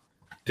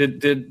 Did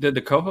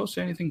the co-host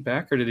say anything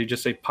back, or did he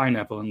just say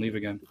pineapple and leave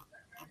again?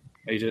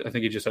 I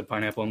think he just said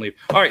pineapple and leave.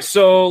 All right,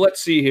 so let's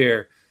see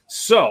here.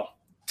 So,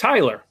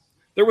 Tyler,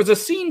 there was a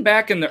scene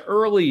back in the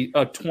early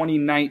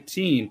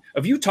 2019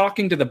 of you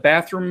talking to the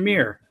bathroom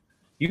mirror.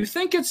 You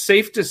think it's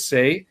safe to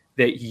say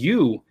that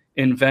you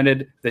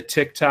invented the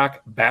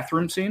TikTok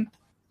bathroom scene?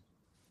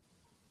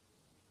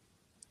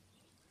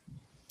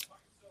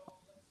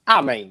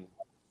 I mean,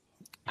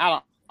 I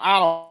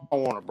don't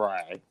want to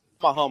brag.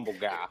 I'm a humble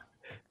guy,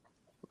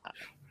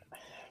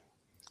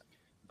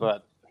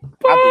 but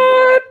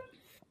I did.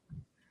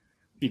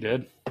 He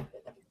did.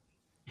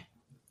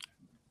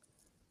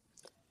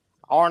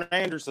 Arn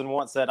Anderson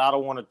once said, "I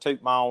don't want to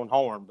toot my own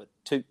horn, but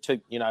toot.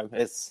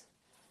 It's."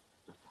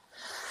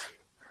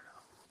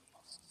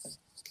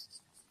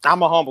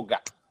 I'm a humble guy.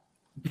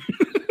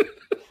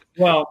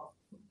 Well,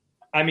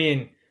 I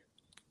mean,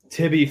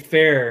 to be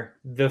fair,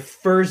 the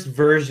first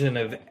version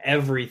of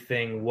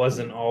everything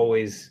wasn't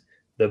always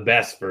the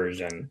best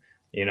version.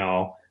 You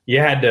know, you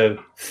had to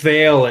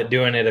fail at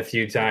doing it a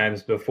few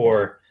times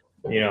before,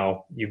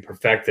 you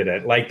perfected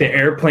it. Like the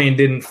airplane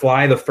didn't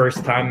fly the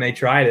first time they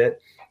tried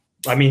it.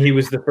 I mean, he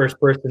was the first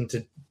person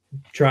to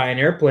try an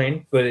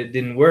airplane, but it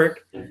didn't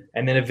work.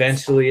 And then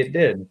eventually it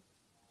did.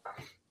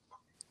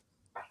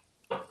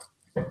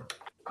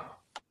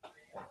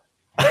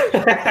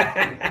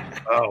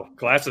 Oh,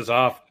 glasses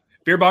off.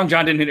 Beer Bong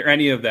John didn't hear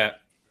any of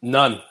that.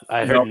 None.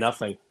 I heard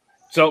nothing.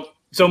 So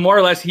more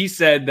or less, he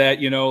said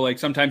that, like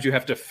sometimes you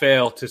have to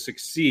fail to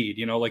succeed.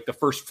 Like the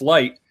first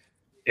flight,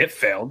 it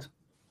failed.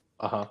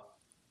 Uh-huh.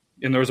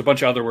 And there was a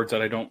bunch of other words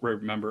that I don't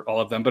remember all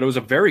of them, but it was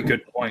a very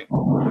good point.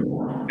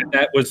 And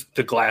that was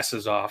the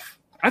glasses off.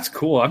 That's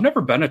cool. I've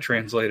never been a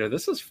translator.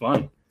 This is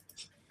fun.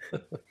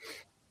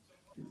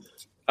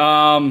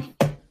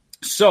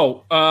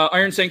 So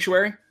Iron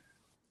Sanctuary.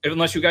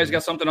 Unless you guys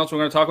got something else we're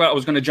going to talk about, I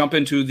was going to jump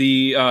into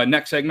the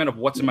next segment of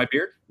What's in My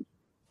Beard.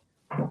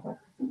 All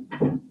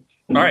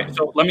right,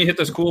 so let me hit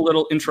this cool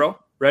little intro.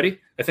 Ready?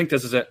 I think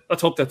this is it.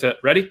 Let's hope that's it.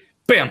 Ready?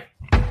 Bam!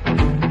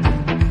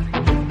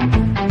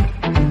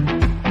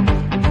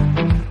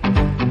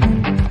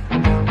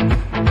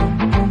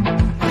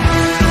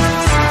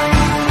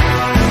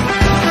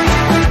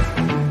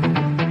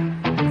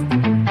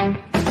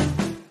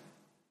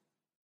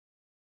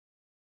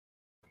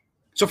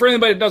 So for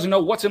anybody that doesn't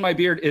know, What's in My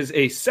Beard is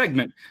a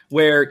segment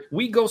where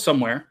we go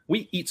somewhere,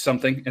 we eat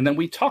something, and then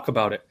we talk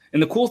about it.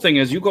 And the cool thing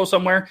is you go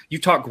somewhere, you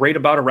talk great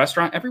about a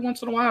restaurant, every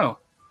once in a while,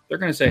 they're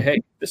going to say,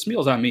 hey, this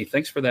meal's on me.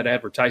 Thanks for that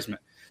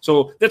advertisement.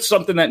 So that's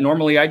something that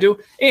normally I do.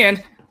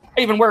 And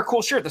I even wear a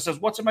cool shirt that says,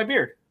 What's in My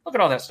Beard? Look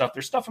at all that stuff.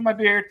 There's stuff in my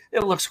beard.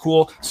 It looks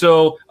cool.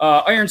 So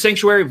Iron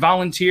Sanctuary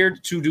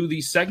volunteered to do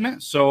the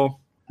segment. So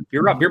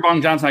you're up. Beer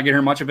Bong John's not going to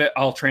hear much of it.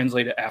 I'll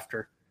translate it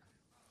after.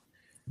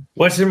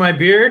 What's in my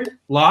beard?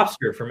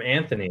 Lobster from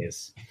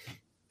Anthony's.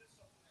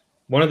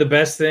 One of the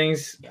best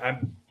things.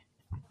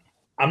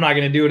 I'm not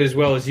going to do it as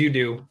well as you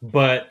do,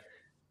 but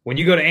when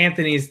you go to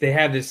Anthony's, they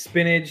have this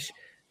spinach,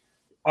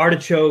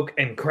 artichoke,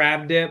 and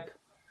crab dip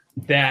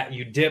that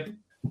you dip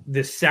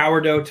the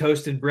sourdough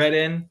toasted bread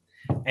in.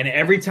 And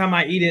every time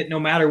I eat it, no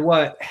matter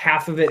what,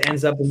 half of it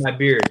ends up in my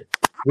beard,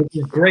 which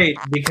is great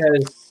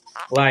because,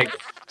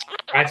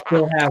 I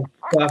still have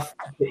stuff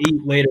to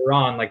eat later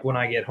on, like when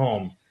I get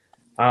home.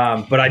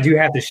 But I do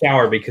have to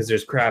shower because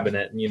there's crab in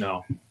it,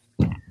 and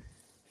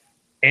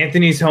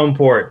Anthony's Home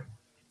Port,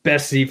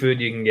 best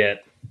seafood you can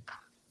get.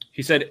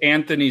 He said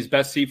Anthony's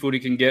best seafood he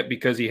can get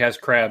because he has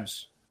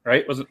crabs,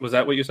 right? Was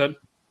that what you said?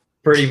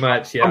 Pretty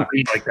much, yeah.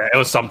 Something like that. It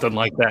was something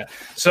like that.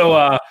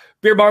 So,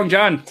 Beer Bong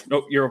John,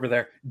 oh, you're over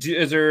there.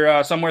 Is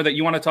there somewhere that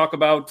you want to talk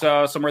about,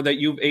 somewhere that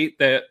you've ate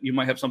that you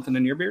might have something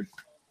in your beard?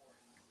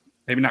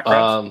 Maybe not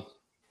crabs.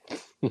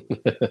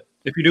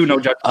 If you do, no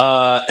judge.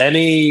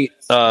 Any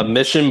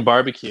Mission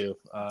Barbecue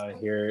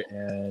here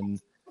in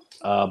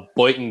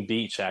Boynton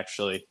Beach,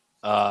 actually.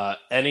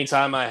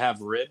 Anytime I have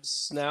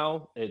ribs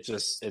now,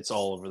 it's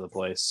all over the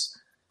place.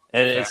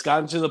 And it's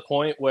gotten to the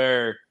point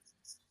where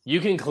you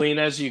can clean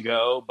as you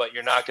go, but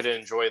you're not going to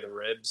enjoy the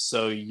ribs.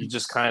 So you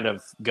just kind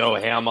of go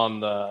ham on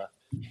the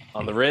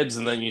ribs,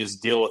 and then you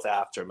just deal with the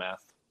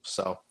aftermath.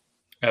 So,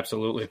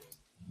 absolutely.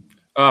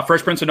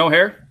 Fresh Prince of No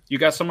Hair, you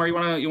got somewhere you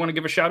want to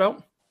give a shout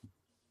out?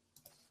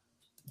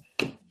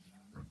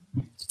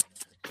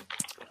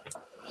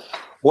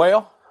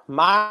 Well,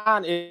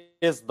 mine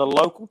is the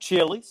local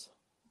Chili's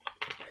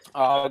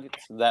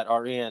that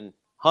are in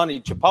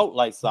honey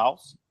chipotle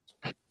sauce,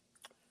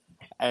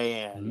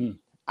 and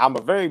I'm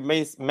a very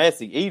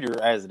messy eater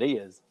as it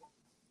is.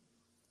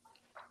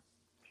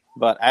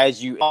 But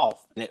as you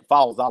off, and it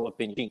falls all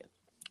up in your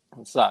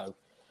chin. So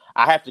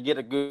I have to get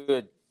a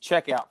good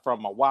checkout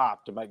from my wife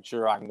to make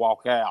sure I can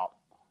walk out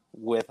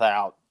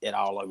without it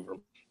all over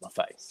my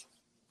face.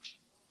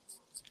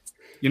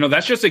 You know,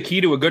 that's just a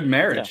key to a good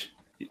marriage.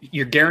 Yeah.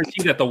 You're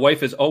guaranteed that the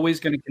wife is always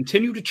going to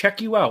continue to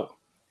check you out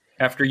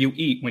after you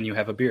eat when you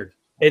have a beard.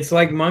 It's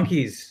like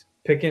monkeys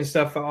picking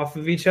stuff off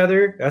of each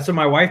other. That's what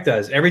my wife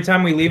does. Every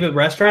time we leave a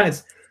restaurant,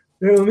 it's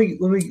let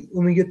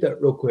me get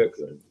that real quick.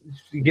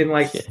 You're getting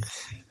like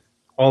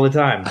all the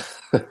time.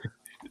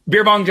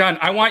 Beer Bong John,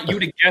 I want you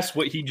to guess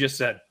what he just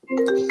said.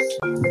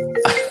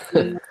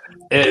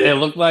 It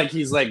looked like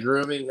he's like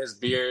grooming his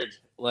beard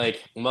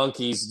like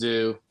monkeys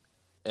do,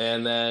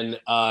 and then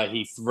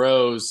he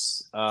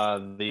throws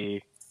the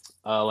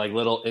like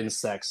little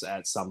insects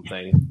at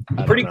something.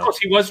 Pretty close.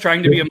 He was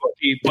trying to be a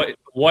monkey, but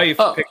wife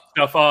picked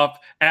stuff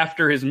up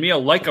after his meal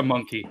like a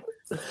monkey.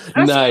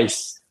 That's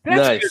nice.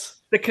 Good.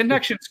 The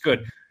connection's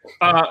good.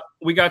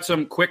 We got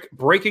some quick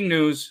breaking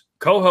news.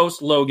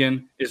 Co-host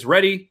Logan is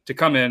ready to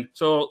come in.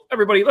 So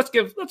everybody, let's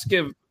give.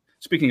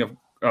 Speaking of,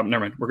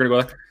 never mind. We're gonna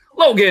go there.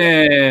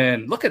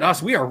 Logan, look at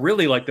us. We are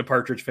really like the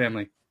Partridge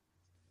Family.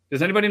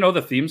 Does anybody know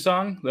the theme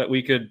song that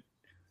we could?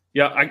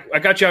 Yeah, I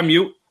got you on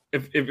mute.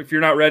 If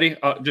you're not ready,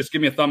 just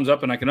give me a thumbs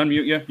up and I can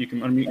unmute you. You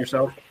can unmute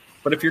yourself.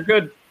 But if you're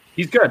good,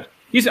 he's good.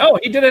 He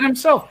did it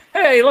himself.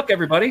 Hey, look,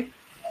 everybody.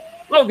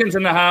 Logan's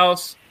in the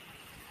house.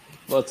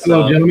 Hello,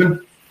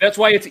 gentlemen. That's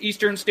why it's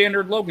Eastern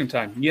Standard Logan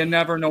time. You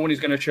never know when he's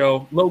going to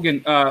show.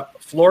 Logan,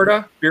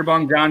 Florida, Beer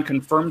Bong John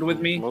confirmed with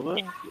me.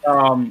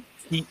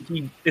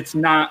 It's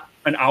not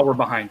an hour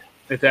behind.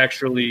 It's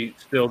actually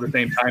still the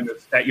same time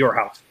as at your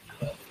house.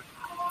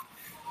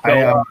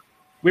 So,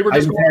 we were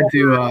just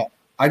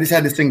I just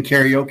had to sing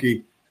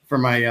karaoke for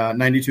my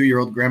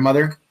 92-year-old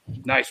grandmother.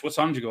 Nice. What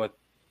song did you go with?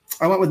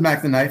 I went with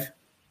Mac the Knife,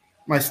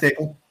 my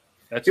staple.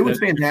 It was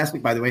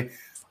fantastic, by the way.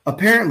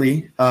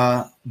 Apparently,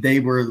 they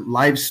were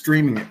live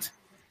streaming it.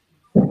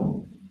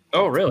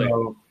 Oh, really?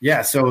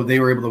 So they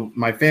were able to.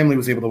 My family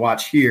was able to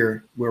watch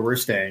here where we're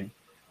staying.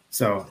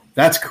 So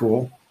that's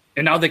cool.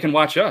 And now they can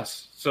watch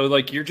us. So,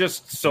 like, you're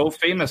just so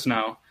famous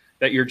now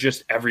that you're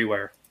just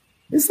everywhere.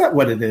 Is that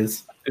what it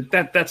is?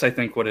 That's I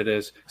think what it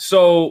is.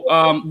 So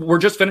we're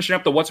just finishing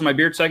up the What's in My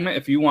Beard segment.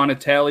 If you want to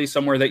tally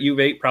somewhere that you've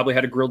ate, probably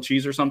had a grilled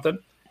cheese or something.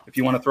 If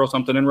you want to throw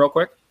something in real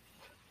quick.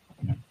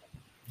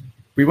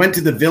 We went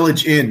to the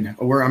Village Inn.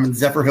 I'm in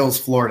Zephyr Hills,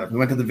 Florida. We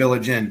went to the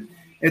Village Inn.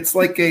 It's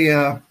like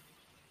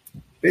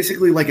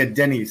basically like a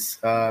Denny's,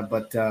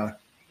 but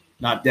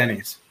not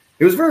Denny's.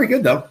 It was very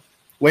good though.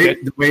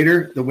 The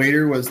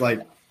waiter was like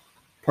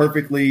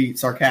perfectly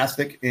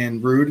sarcastic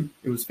and rude.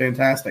 It was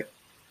fantastic.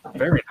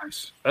 Very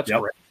nice. That's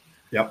great.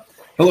 Yep.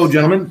 Hello,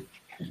 gentlemen.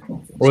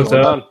 What's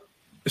up?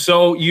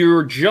 So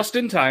you're just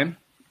in time.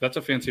 That's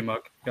a fancy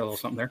mug. Got a little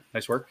something there.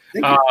 Nice work.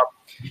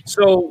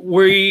 So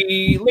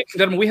ladies and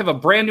gentlemen, we have a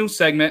brand new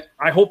segment.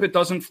 I hope it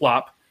doesn't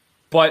flop,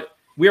 but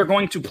we are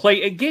going to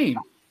play a game.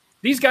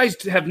 These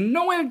guys have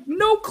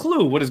no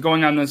clue what is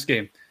going on in this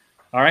game.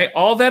 All right.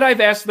 All that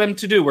I've asked them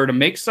to do were to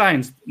make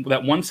signs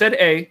that one said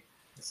A,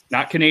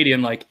 not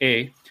Canadian like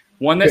A,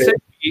 one that said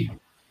B,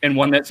 and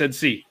one that said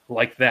C,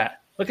 like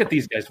that. Look at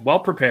these guys. Well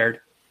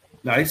prepared.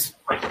 Nice.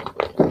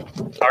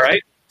 All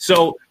right.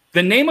 So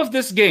the name of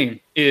this game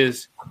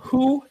is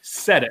Who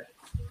Said It?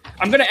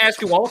 I'm going to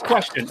ask you all a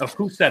question of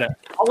who said it.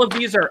 All of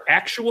these are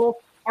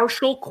actual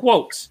partial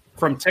quotes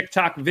from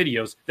TikTok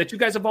videos that you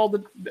guys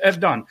have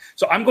done.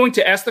 So I'm going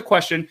to ask the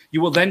question.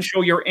 You will then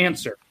show your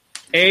answer.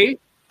 A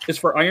is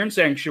for Iron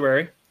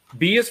Sanctuary.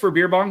 B is for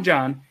Beer Bong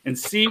John. And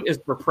C is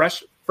for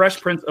Fresh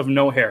Prince of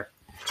No Hair.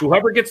 So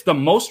whoever gets the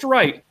most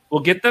right will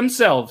get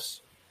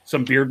themselves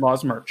some Beard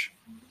Laws merch.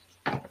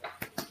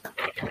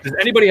 Does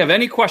anybody have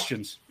any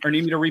questions or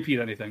need me to repeat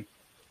anything?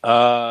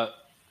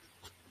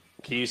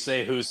 Can you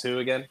say who's who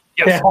again?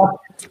 Yes.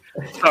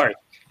 Sorry.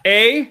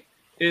 A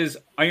is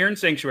Iron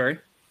Sanctuary.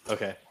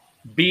 Okay.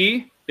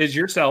 B is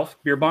yourself,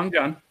 Beer Bong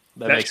John.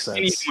 That makes sense. That's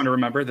the easy one to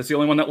remember. That's the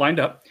only one that lined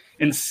up.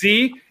 And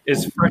C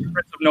is Fresh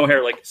Prince of No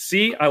Hair. Like,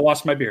 C, I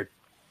lost my beard,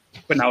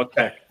 but now it's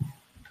back.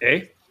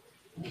 A.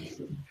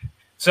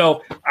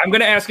 So I'm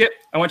going to ask it.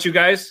 I want you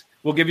guys,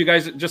 we'll give you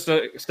guys just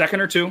a second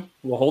or two.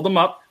 We'll hold them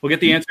up. We'll get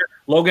the answer.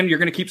 Logan, you're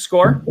going to keep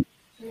score.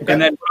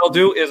 And then what I'll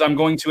do is I'm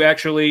going to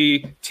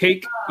actually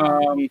take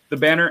the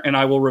banner and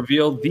I will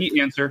reveal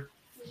the answer.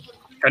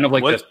 Kind of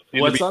like this.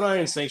 What's on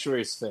Iron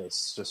Sanctuary's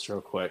face? Just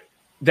real quick.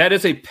 That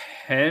is a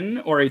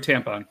pen or a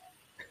tampon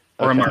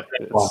or a marker.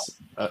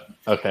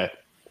 Okay.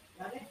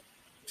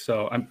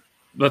 So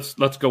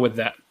let's go with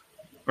that.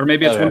 Or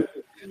maybe it's one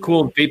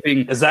cool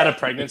vaping. Is that a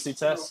pregnancy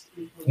test?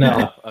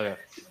 No. Okay.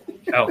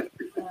 Oh.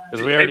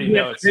 Because we already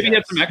know it's maybe he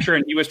had some extra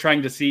and he was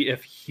trying to see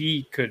if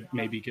he could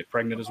maybe get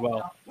pregnant as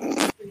well.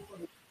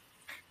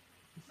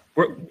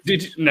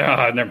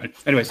 No, never mind.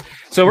 Anyways,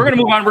 so we're going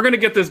to move on. We're going to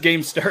get this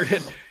game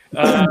started.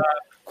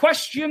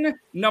 Question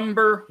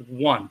number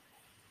 1.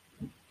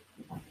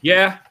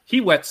 Yeah,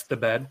 he wets the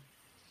bed.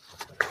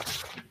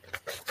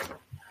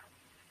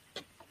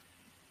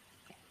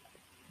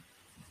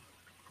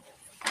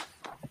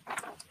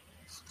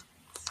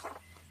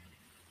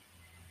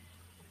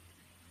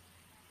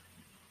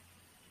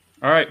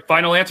 All right,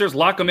 final answers.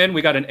 Lock them in.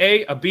 We got an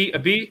A, a B, a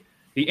B.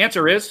 The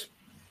answer is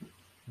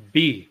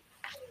B.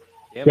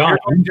 John,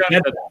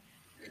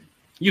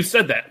 you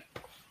said that.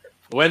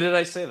 When did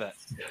I say that?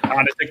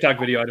 On a TikTok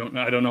video. I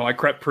don't know. I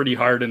crept pretty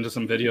hard into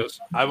some videos.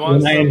 I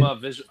want some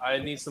I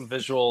need some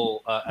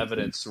visual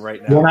evidence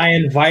right now. When I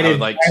invited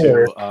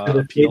Tyler to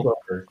the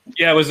sleepover.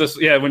 Yeah, it was this.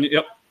 Yeah,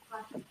 yep.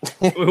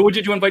 Who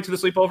did you invite to the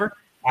sleepover?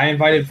 I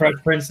invited Fresh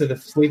Prince to the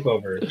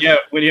sleepover. Yeah,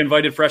 when you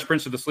invited Fresh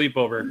Prince to the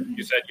sleepover,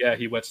 you said, yeah,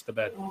 he wets the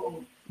bed.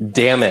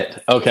 Damn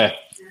it. Okay.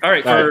 All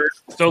right.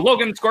 So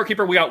Logan,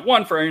 scorekeeper, we got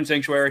 1 for Iron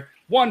Sanctuary,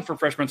 1 for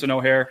Fresh Prince of No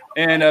Hair,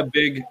 and a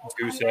big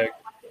goose egg.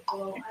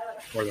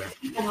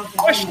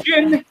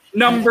 Question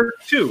number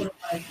 2.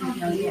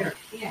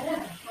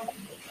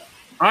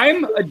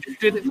 I'm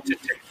addicted to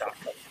TikTok.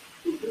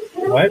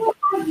 What?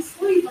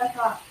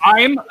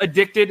 I'm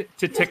addicted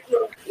to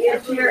TikTok. Yeah,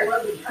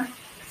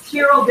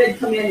 Cheryl did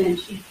come in and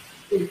she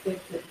did fix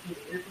it to the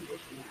air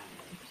conditioning.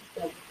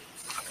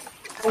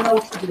 I know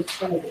she just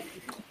told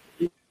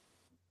it.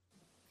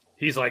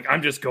 He's like,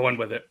 I'm just going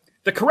with it.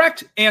 The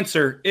correct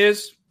answer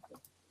is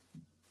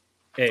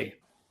A.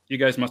 You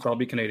guys must all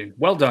be Canadian.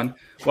 Well done.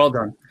 Well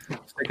done.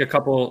 Let's take a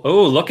couple.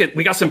 Oh, look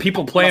we got some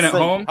people playing at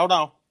home. Hold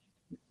on.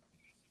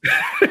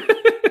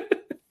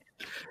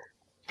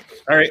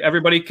 All right,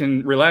 everybody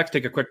can relax,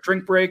 take a quick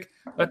drink break.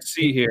 Let's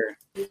see here.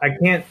 I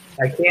can't.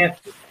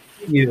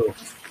 You.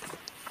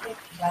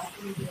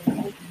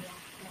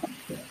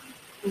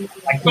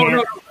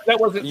 No, that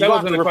wasn't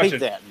a question.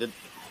 That.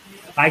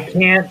 I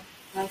can't.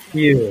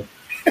 You.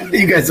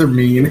 You guys are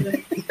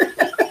mean.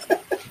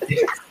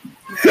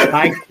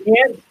 I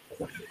can't.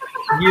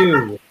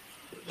 You.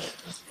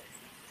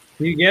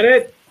 You get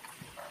it?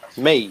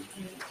 Me.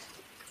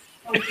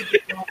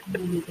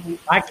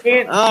 I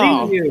can't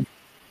see you.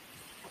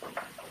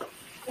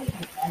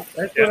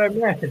 That's what I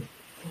meant.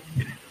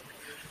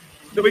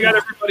 So we got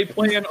everybody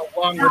playing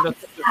along with us.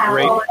 This is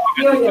great.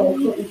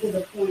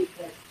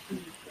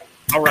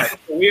 All right.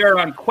 So we are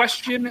on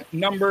question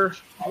number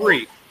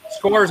 3.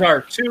 Scores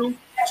are 2,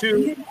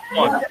 2,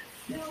 1.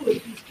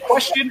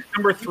 Question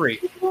number 3.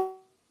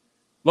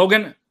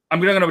 Logan, I'm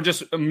going to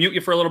just mute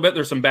you for a little bit.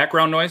 There's some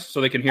background noise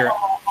so they can hear it.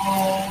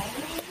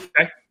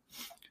 Okay.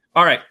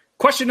 All right.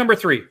 Question number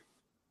 3.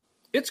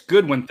 It's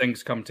good when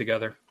things come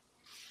together.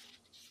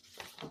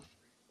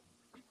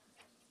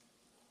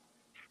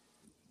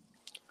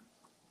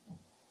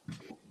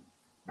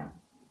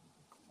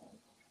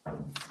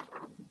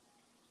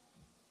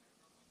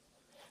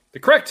 The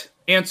correct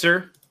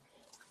answer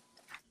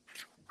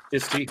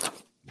is C.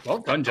 Well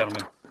done,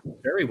 gentlemen.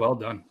 Very well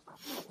done.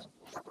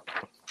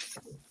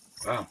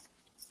 Wow. Are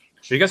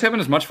you guys having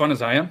as much fun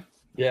as I am?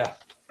 Yeah.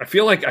 I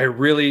feel like I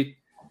really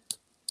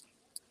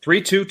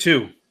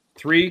 3-2-2.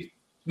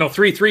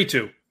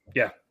 3-3-2.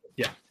 Yeah.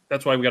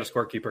 That's why we got a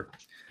scorekeeper.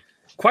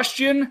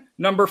 Question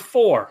number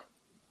 4.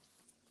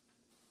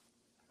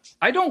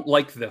 I don't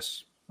like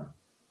this.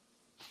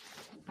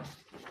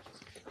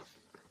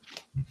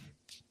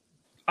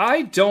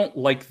 I don't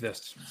like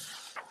this.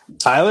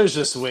 Tyler's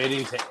just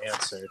waiting to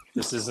answer.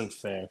 This isn't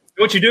fair.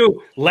 What you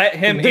do? Let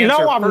him answer.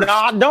 No, I'm first.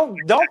 not. Don't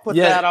put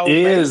that on. It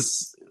me.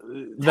 is.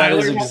 That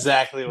is Tyler-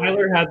 exactly what.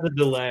 Tyler has a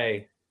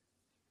delay.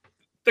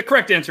 The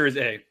correct answer is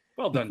A.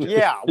 Well done.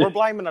 Yeah, we're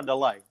blaming a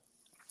delay.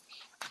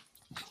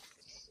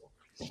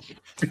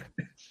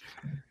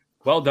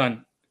 Well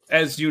done.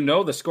 As you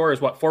know, the score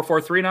is what,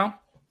 4-4-3 now?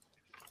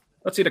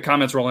 Let's see the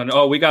comments rolling.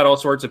 Oh, we got all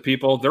sorts of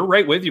people. They're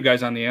right with you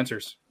guys on the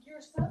answers.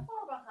 You're so far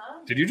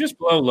behind. Did you just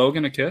blow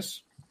Logan a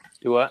kiss?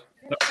 Do what?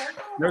 That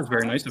was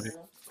very nice of you.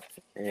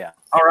 Yeah.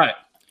 All right.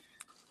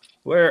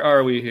 Where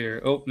are we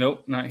here? Oh,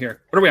 nope, not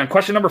here. What are we on?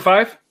 Question number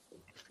 5?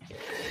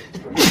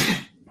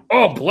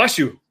 Oh, bless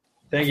you.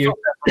 Thank you.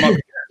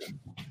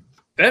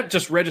 That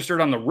just registered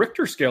on the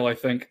Richter scale, I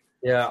think.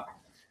 Yeah,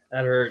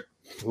 that hurt.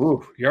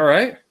 Ooh, you all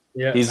right?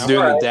 Yeah, He's I'm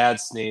doing all the dad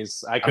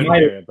sneeze. I couldn't might-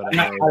 hear it, but I I'm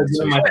know not that's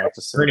what doing he's my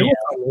practicing. hernia.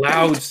 It was a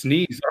loud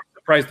sneeze. I'm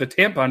surprised the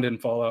tampon didn't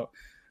fall out.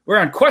 We're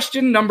on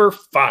question number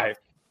 5.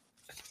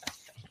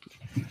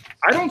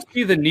 I don't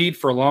see the need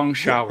for long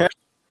showers.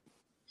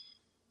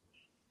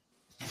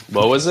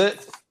 What was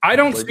it? I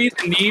don't see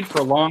the need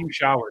for long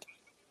showers.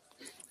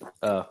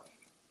 Oh,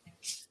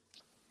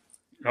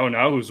 Oh,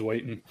 now who's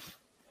waiting?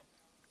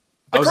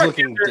 I was correct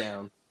looking answer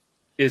down.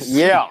 Is C.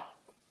 Yeah.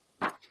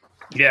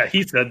 Yeah,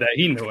 he said that.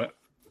 He knew it.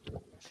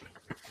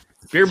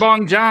 Beer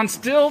Bong John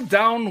still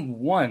down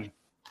 1.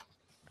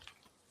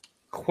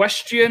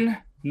 Question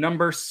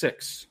number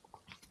 6.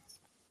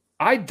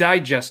 I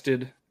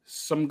digested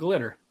some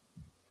glitter.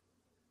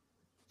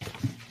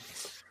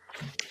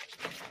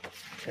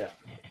 Yeah.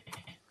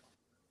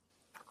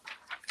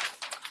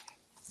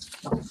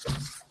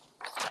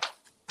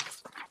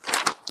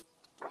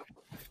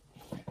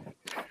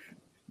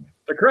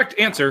 The correct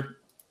answer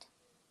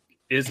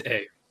is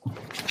A.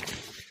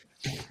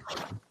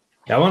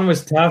 That one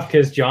was tough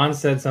because John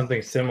said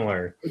something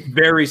similar.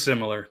 Very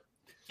similar.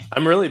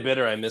 I'm really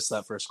bitter I missed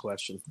that first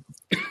question.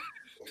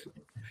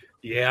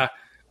 Yeah,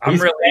 I'm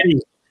He's really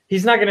petty.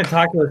 He's not going to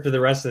talk to us for the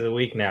rest of the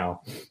week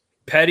now.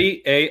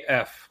 petty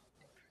AF.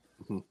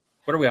 Mhm.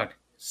 What are we on?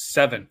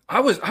 7. I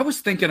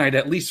was thinking I'd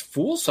at least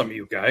fool some of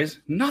you guys.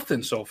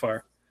 Nothing so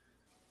far.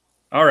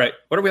 All right.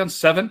 What are we on?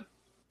 7?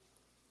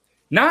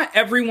 Not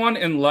everyone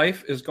in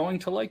life is going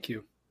to like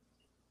you.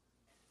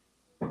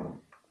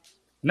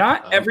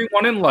 Not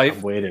everyone in life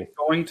I'm waiting. is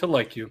going to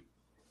like you.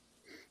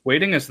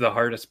 Waiting is the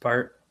hardest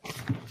part.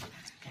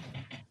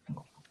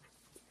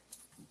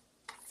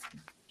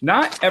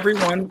 Not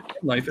everyone in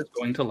life is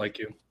going to like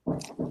you.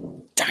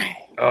 Dang.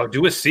 Oh,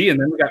 do a C, and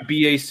then we got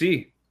BAC.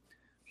 We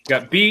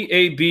got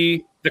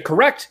BAB. The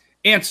correct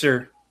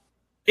answer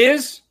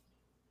is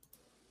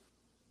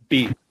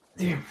B.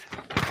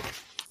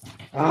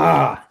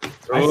 Ah,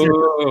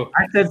 Oh,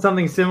 I said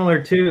something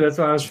similar too. That's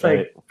why I was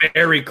like, Right.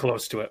 very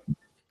close to it.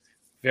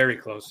 Very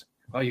close.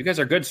 Oh, you guys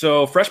are good.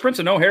 So Fresh Prince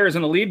and No Hair is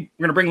in the lead.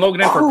 We're going to bring Logan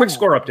in for a quick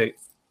score update.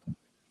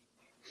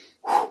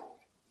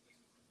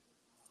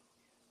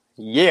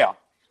 Yeah.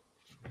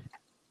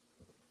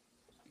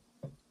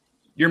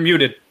 You're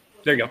muted.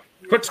 There you go.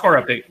 Quick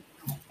score update.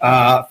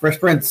 Fresh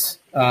Prince,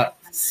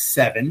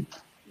 7.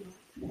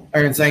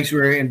 Iron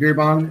Sanctuary and Beer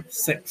Bong,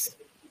 6.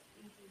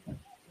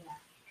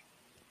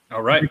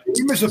 All right.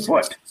 You miss a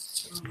foot.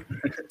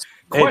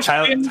 Hey,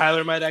 Question.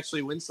 Tyler might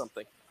actually win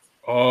something.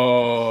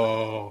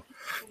 Oh,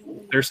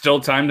 there's still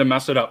time to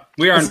mess it up.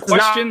 We are on It's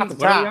question. not the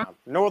What are we on? time,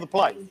 nor the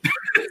place.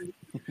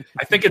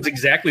 I think it's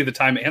exactly the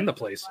time and the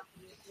place.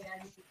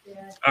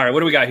 All right, what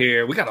do we got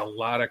here? We got a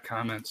lot of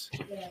comments.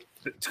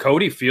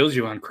 Cody feels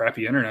you on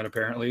crappy internet,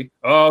 apparently.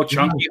 Oh,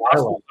 Chunky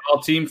Hustle,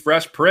 all team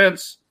Fresh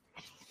Prince.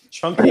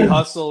 Chunky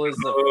Hustle is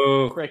the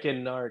Oh,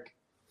 frickin' narc.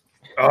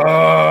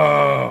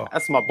 oh,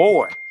 That's my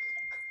boy.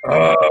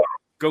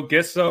 go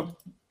get some.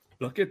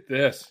 Look at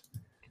this.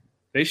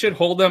 They should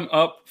hold them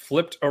up,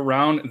 flipped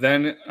around,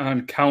 then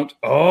on count.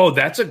 Oh,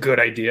 that's a good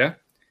idea.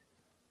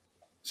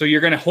 So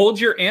you're going to hold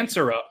your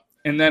answer up,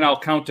 and then I'll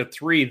count to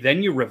 3.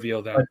 Then you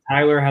reveal them. but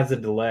Tyler has a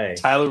delay.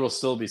 Tyler will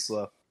still be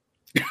slow.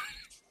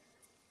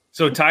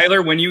 So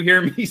Tyler, when you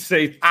hear me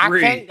say 3, I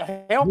can't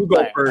help you go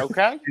that, first.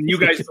 okay? and you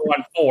guys go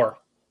on 4.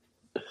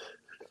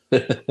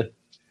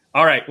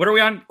 All right. What are we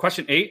on?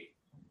 Question 8?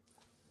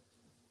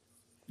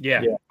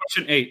 Yeah.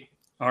 Question 8.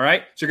 All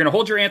right. So you're going to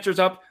hold your answers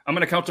up. I'm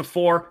going to count to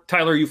 4.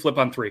 Tyler, you flip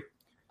on 3.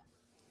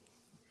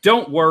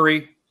 Don't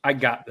worry. I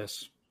got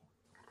this.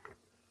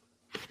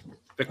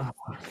 The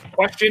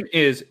question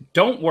is,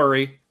 don't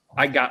worry.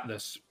 I got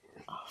this.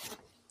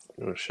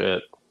 Oh,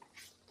 shit.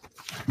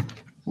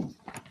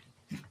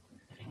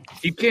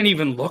 He can't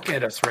even look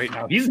at us right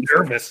now. He's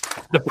nervous.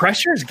 The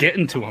pressure is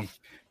getting to him.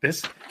 All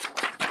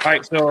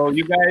right. So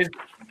you guys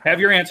have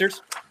your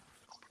answers.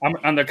 I'm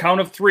on the count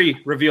of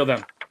 3. Reveal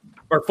them.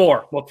 Or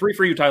 4. Well, 3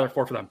 for you, Tyler.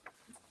 4 for them.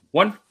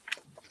 1,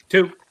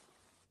 2,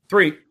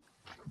 3,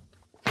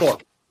 4.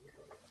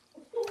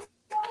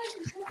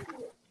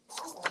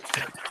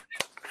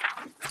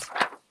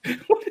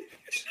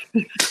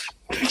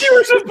 You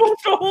were supposed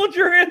to hold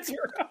your answer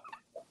up.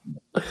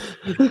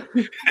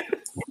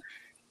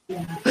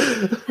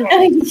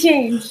 Nothing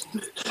changed.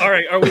 All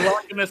right. Are we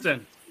locking this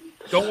in?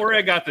 Don't worry.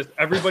 I got this.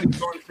 Everybody's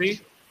going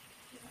C.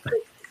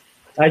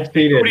 I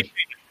cheated. Everybody-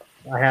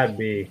 I had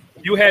B.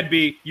 You had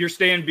B. You're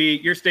staying B.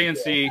 You're staying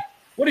C.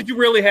 What did you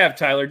really have,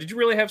 Tyler? Did you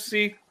really have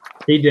C?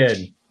 He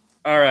did.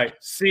 All right.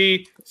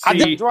 C. I C.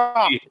 just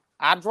dropped it.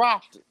 I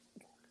dropped it.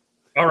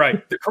 All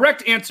right. The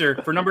correct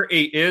answer for number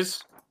 8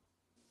 is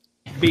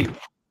B.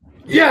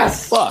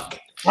 Yes. Fuck.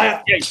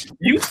 I, Yeah,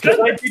 you said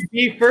I did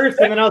B first,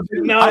 and then I was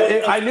like, no.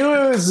 I knew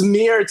it was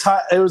me or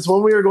Ty. It was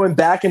when we were going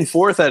back and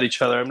forth at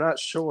each other. I'm not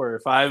sure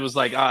if I was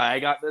like, I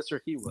got this,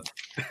 or he was.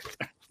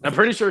 I'm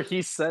pretty sure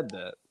he said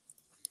that.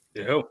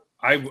 Ew.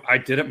 I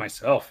did it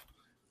myself.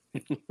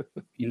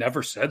 You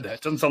never said that.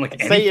 It doesn't sound like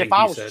anything See, if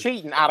I he was said.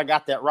 cheating, I'd have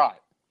got that right.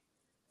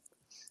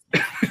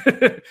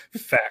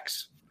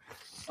 Facts.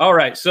 All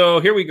right, so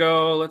here we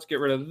go. Let's get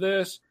rid of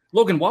this.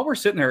 Logan, while we're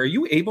sitting there, are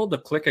you able to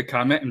click a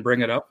comment and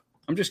bring it up?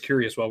 I'm just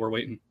curious while we're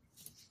waiting.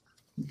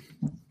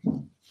 What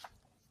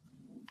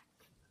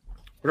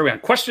are we on?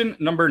 Question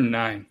number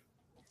 9.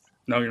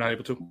 No, you're not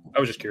able to. I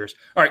was just curious.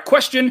 All right,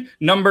 question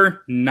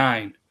number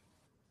 9.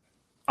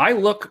 I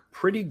look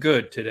pretty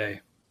good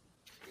today.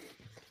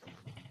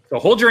 So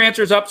hold your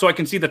answers up so I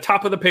can see the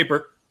top of the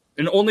paper,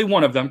 and only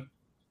one of them.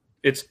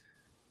 It's,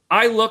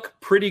 I look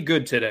pretty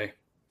good today.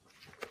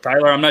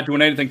 Tyler, I'm not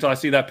doing anything until I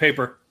see that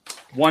paper.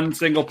 One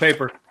single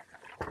paper.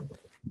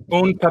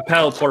 Un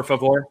papel, por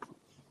favor.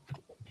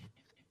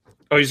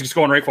 Oh, he's just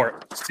going right for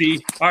it.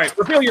 C. All right,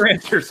 reveal your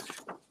answers.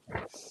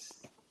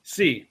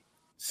 C.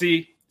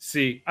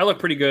 I look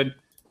pretty good.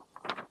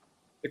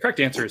 The correct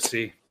answer is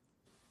C.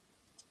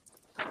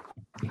 All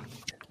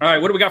right,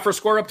 what do we got for a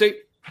score update?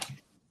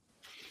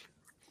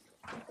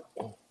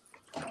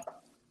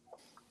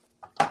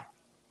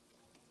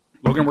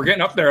 Logan, we're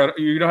getting up there.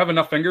 You don't have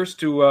enough fingers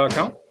to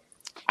count?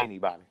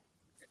 Anybody.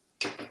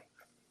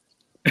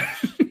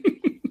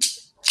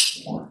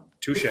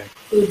 Touche.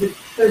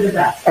 They're the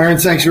best. Iron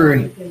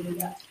Sanctuary. They're the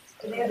best.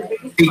 And they have the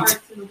biggest 8. hearts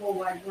in the whole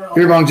wide world.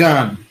 Beer Bong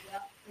John.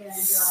 And,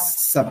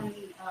 7.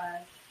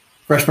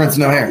 Fresh Prince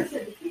No Hair.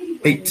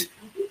 8.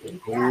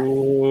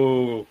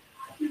 Ooh.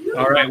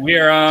 All right, we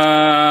are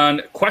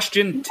on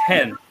question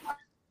 10.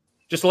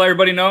 Just to let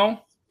everybody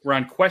know, we're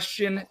on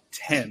question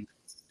 10.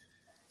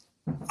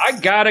 I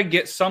gotta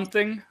get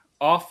something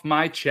off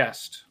my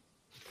chest.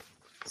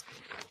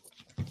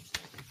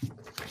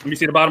 Let me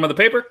see the bottom of the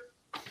paper.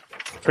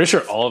 Pretty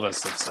sure all of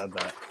us have said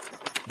that.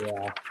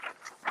 Yeah.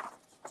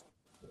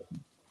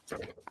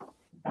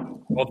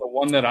 Well, the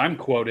one that I'm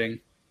quoting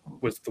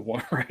was the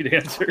one right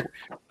answer.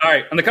 All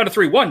right, on the count of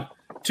 3. 1,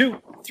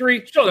 2,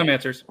 3. Show them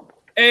answers.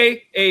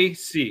 A,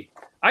 C.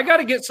 I got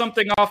to get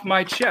something off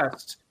my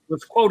chest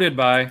was quoted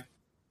by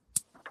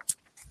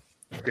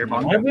Beer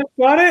Bong. I just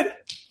got it.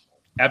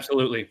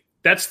 Absolutely.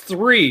 That's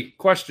 3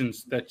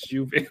 questions that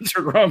you've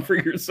answered wrong for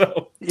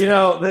yourself. You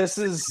know, this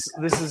is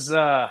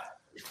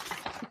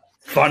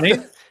Funny.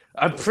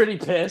 I'm pretty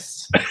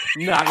pissed.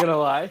 Not gonna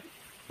lie.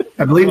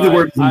 I believe the But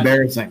word is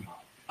embarrassing.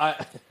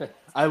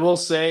 I will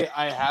say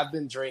I have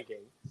been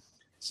drinking.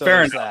 So Fair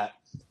there's enough.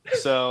 that.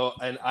 So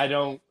and I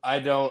don't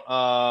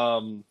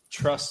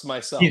trust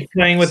myself. He's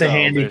playing with a So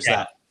there's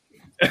handicap.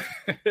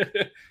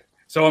 that.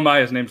 So am I.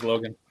 His name's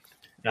Logan.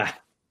 Ah,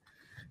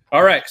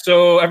 All right.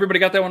 So everybody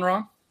got that one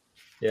wrong?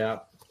 yeah.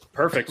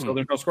 Perfect. So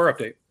there's no score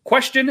update.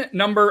 Question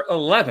number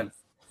 11.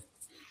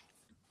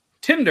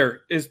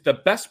 Tinder is the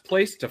best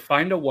place to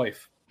find a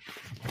wife.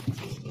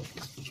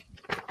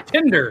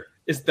 Tinder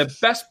is the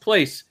best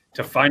place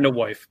to find a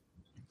wife.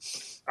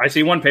 I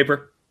see one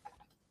paper.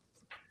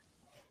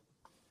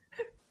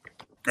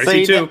 I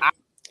see 2.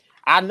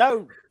 I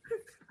know.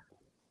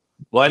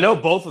 Well, I know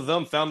both of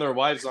them found their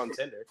wives on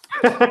Tinder.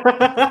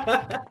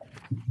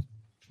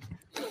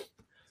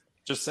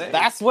 Just saying.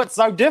 That's what's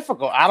so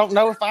difficult. I don't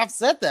know if I've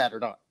said that or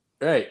not.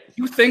 Right.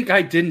 You think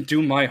I didn't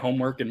do my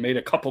homework and made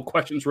a couple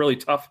questions really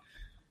tough?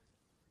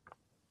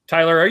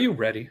 Tyler, are you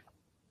ready?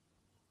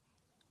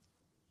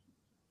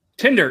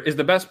 Tinder is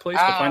the best place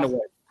to find a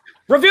wife.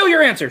 Reveal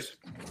your answers.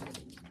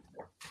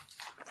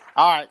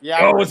 All right. Yeah.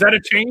 Oh, was that a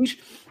change?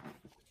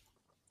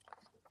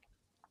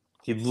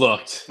 He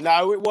looked.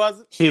 No, it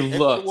wasn't. He It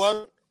looked.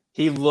 wasn't.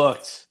 He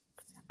looked.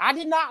 I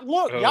did not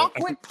look. Oh. Y'all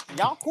quit.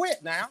 Y'all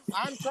quit now.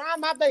 I'm trying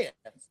my best.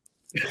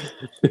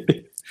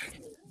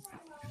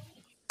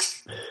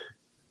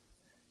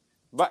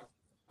 But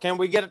can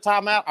we get a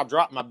timeout? I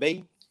dropped my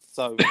B.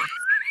 So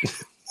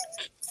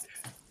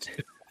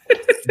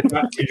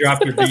You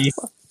dropped your B.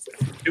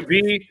 To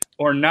be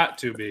or not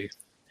to be?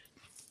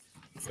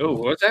 Oh,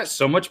 was that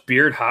so much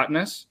beard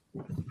hotness?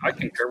 I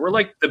concur. We're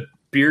like the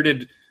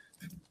bearded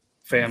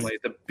family,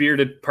 the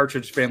bearded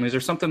partridge family. Is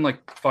there something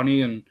like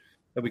funny and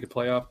that we could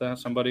play off that?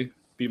 Somebody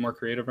be more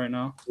creative right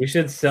now? We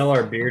should sell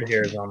our beard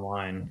hairs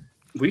online.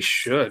 We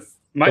should.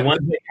 The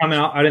ones that come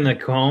out in the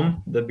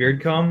comb, the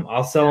beard comb,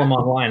 I'll sell them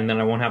online, and then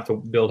I won't have to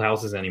build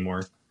houses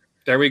anymore.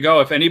 There we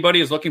go. If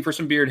anybody is looking for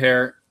some beard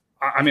hair,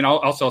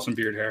 I'll sell some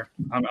beard hair.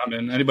 I'm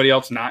in. Anybody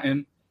else not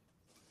in?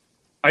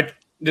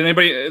 Did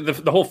anybody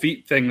the whole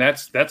feet thing?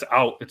 That's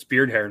out. It's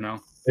beard hair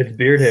now. It's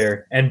beard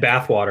hair and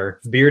bathwater.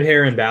 Beard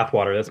hair and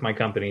bathwater. That's my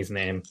company's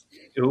name.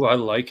 Ooh, I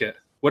like it.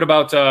 What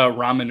about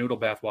ramen noodle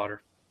bathwater?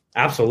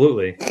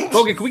 Absolutely.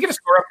 Logan, can we get a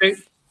score update?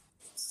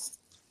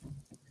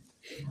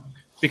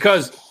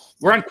 Because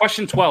we're on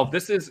question 12.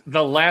 This is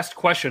the last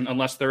question,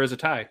 unless there is a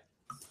tie.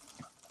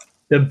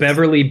 The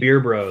Beverly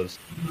Beer Bros.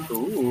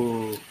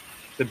 Ooh,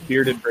 the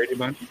bearded Brady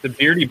Bunch. The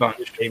Beardy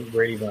Bunch.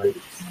 Brady Bunch.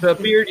 The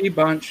Beardy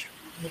Bunch.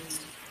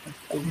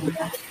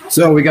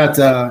 So we got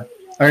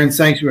Iron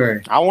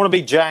Sanctuary. I want to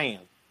be Jan.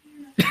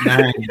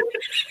 9.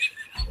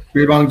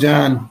 Beer Bong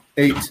John.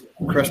 8.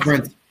 Fresh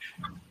Prince.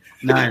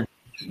 9.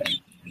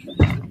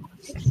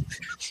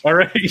 All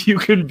right, you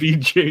can be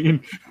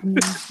Jane.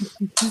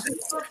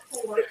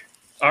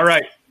 All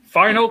right,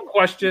 final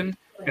question,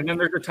 and then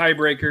there's a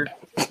tiebreaker,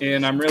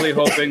 and I'm really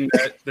hoping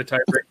that the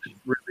tiebreaker is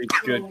really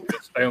good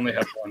because I only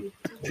have one.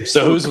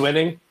 So who's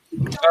winning?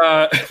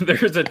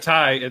 There's a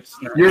tie.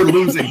 It's not. You're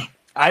losing.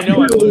 I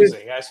know I'm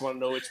losing. I just want to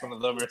know which one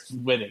of them is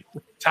winning.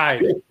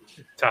 Tied.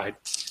 Okay.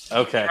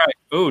 All right.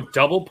 Oh,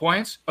 double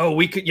points. Oh,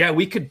 we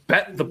could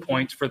bet the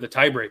points for the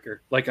tiebreaker,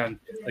 like on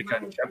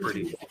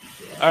Jeopardy.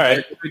 All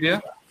right. Good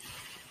idea.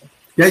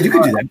 Yeah, you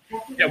can do that.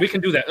 Yeah, we can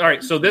do that. All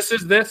right. So this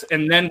is this,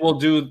 and then we'll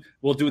do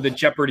the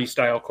Jeopardy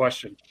style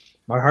question.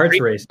 My heart's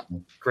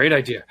racing. Great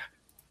idea.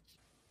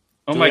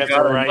 Oh Do my we have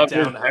God! to I write love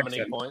down your how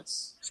many accent.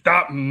 points?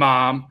 Stop,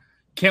 Mom.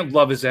 Can't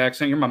love his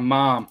accent. You're my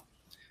mom.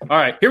 All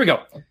right, here we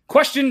go.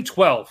 Question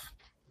 12.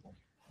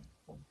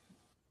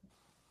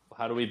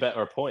 How do we bet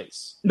our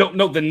points?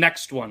 No, the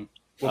next one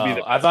will be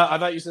the. I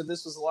thought you said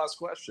this was the last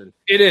question.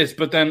 It is,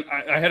 but then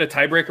I had a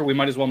tiebreaker. We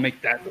might as well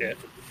make that it.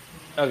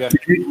 Okay.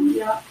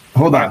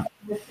 Hold on.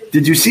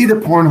 Did you see the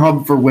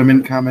Pornhub for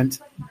women comment?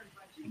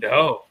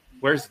 No,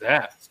 where's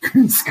that?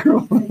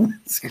 Scroll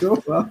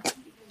up.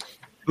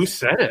 Who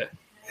said it?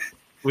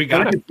 We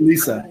got it.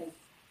 Lisa.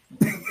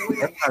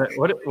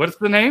 What's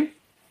the name?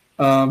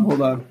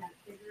 Hold on.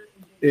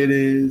 It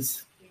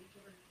is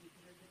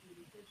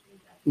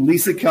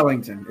Lisa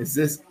Kellington. Is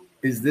this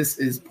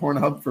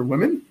Pornhub for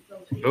women?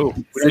 Oh,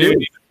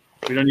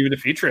 we don't even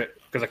feature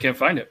it because I can't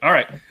find it. All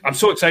right, I'm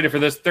so excited for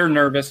this. They're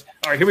nervous.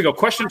 All right, here we go.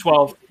 Question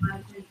 12.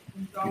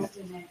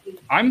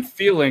 I'm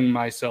feeling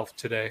myself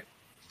today.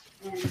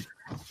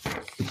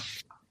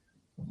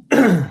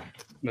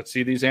 Let's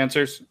see these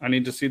answers. I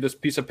need to see this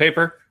piece of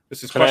paper.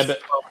 This is question 12.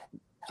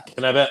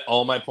 Can I bet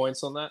all my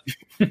points on that?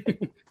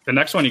 The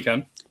next one you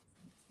can.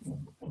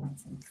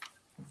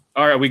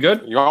 All right, we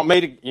good? You want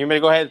me to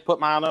go ahead and put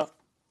mine up?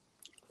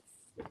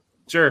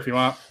 Sure, if you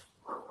want.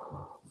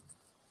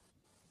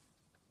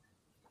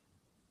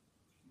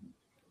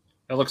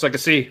 That looks like a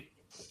C.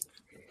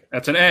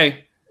 That's an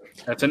A.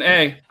 That's an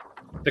A.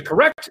 The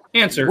correct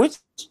answer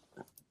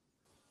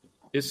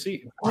is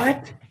C.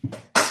 What?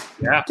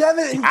 Yeah,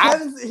 Kevin,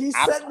 he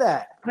said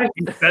that.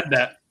 he said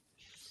that.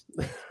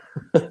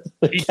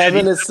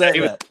 Kevin has said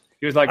that.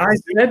 He was like, I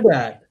said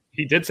that.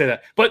 He did say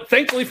that. But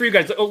thankfully for you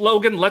guys,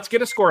 Logan, let's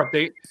get a score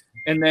update.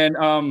 And then,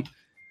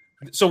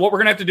 so what we're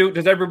going to have to do,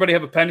 does everybody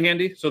have a pen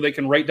handy so they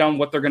can write down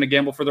what they're going to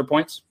gamble for their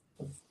points?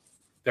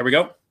 There we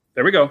go.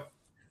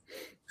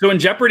 So in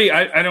Jeopardy,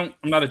 I'm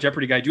not a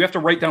Jeopardy guy. Do you have to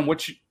write down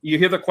what you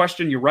hear the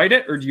question, you write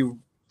it, or do you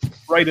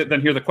write it, then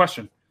hear the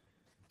question?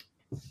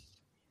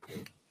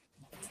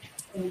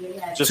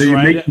 Just So you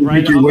write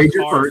make it your on the wager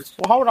card. first.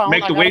 Well, hold on.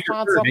 Make the wager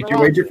first. Make your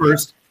wager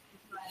first.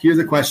 Hear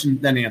the question,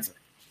 then answer.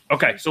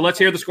 Okay, so let's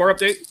hear the score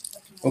update.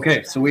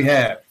 Okay, so we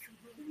have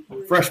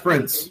Fresh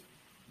Prince,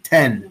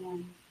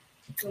 10.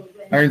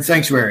 Iron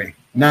Sanctuary,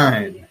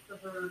 9.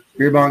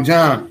 Beer Bong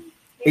John,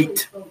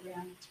 8.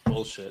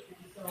 Bullshit.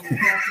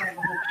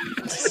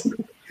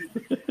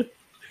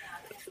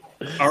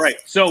 All right,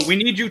 so we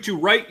need you to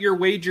write your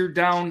wager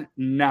down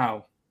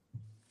now.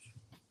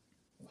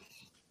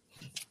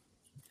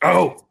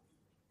 Oh,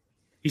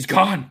 he's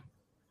gone.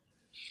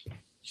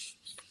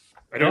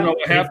 I don't know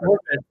what happened.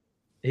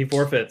 He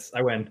forfeits.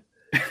 I win.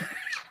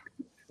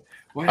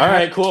 All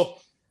right,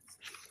 cool.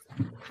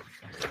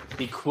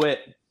 He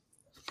quit.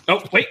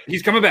 Oh, wait,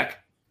 he's coming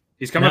back.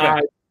 He's coming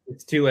back.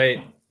 It's too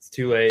late. It's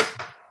too late.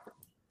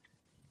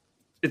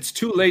 It's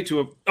too late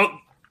to. Oh,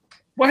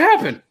 what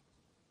happened?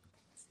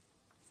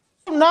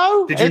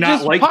 No. Did you it not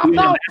just like popped being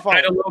on off that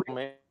side of on Logan?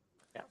 me.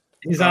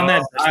 He's on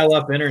that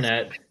dial-up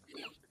internet.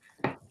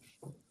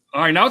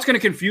 All right, now it's going to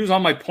confuse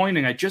all my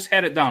pointing. I just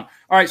had it down.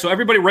 All right, so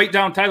everybody write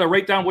down, Tyler,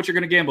 write down what you're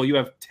going to gamble. You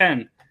have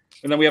 10,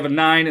 and then we have a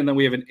 9, and then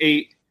we have an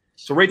 8.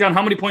 So write down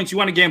how many points you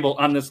want to gamble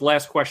on this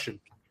last question.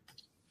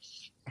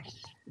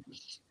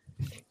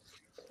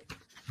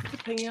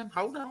 Pen,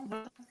 hold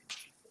on.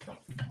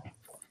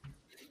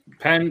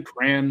 Pen,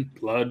 crayon,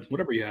 blood,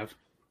 whatever you have.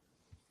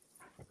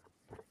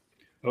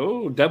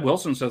 Oh, Deb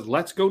Wilson says,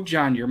 let's go,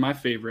 John. You're my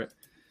favorite.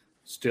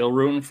 Still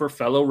rooting for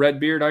fellow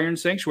Redbeard Iron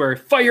Sanctuary.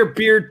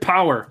 Firebeard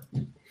power.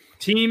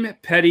 Team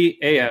Petty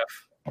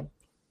AF.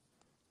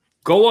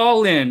 Go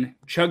all in.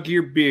 Chug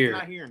your beer.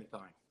 Not hear anything.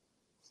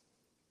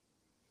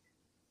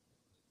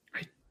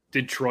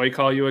 Did Troy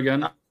call you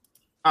again?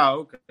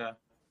 Oh, okay.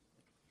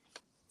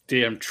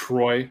 Damn,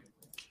 Troy.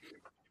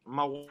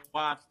 My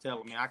wife's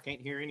telling me I can't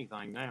hear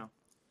anything now.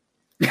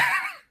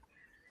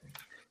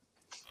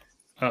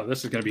 Oh,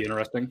 this is going to be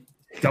interesting.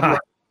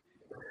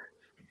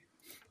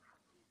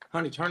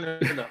 Honey, turn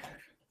it up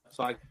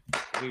so I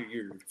can hear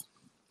yours.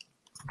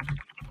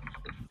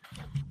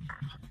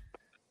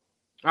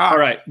 All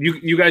right.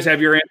 You guys have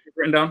your answers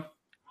written down?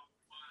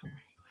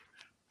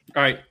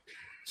 All right.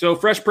 So,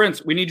 Fresh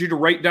Prince, we need you to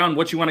write down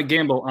what you want to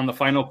gamble on the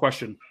final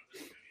question.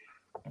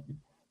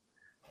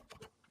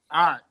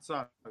 All right,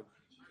 so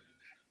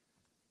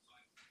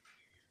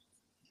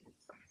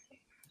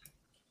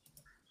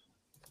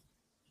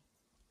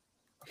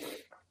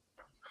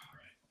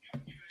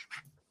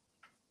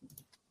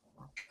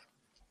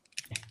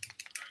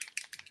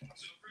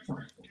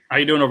How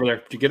you doing over there?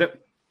 Did you get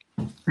it?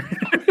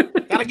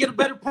 gotta get a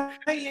better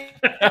pen.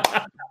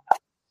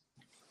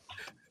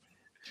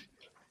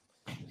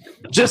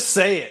 Just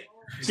say it.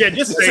 Yeah,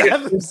 just say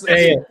it.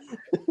 Say it.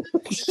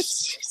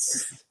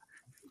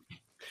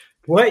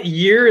 What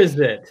year is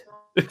it?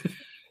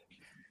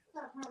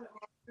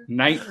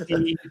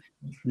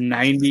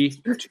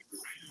 1992.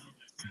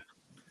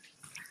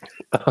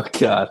 Oh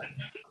God.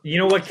 You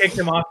know what kicked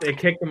him off? It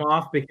kicked him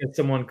off because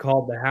someone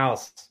called the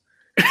house.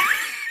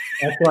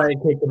 That's why it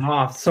kicked him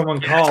off.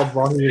 Someone called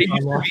while he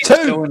was on.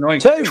 So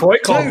annoying. Troy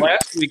called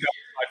last week on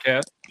the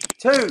podcast.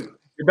 2.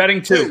 You're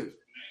betting 2.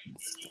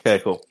 Okay,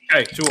 cool.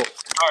 Okay, 2. All right,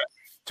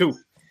 2.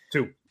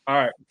 All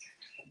right.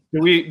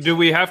 Do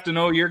we have to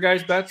know your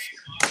guys' bets?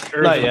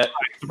 Or Not is it yet.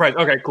 Surprise.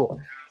 Okay, cool.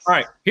 All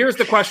right. Here's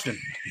the question.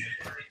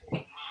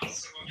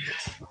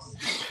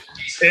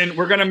 And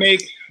we're gonna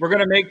make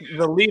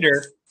the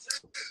leader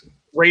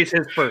raise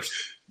his first.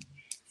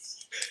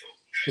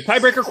 The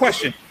tiebreaker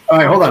question. All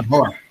right, hold on.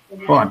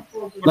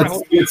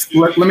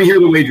 Let me hear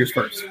the wagers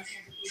first.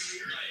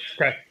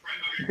 Okay.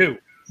 2.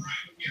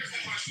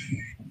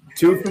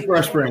 2 for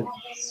Fresh Spring.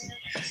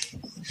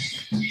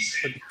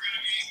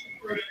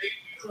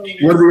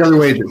 What are the other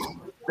wagers?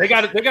 They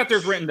got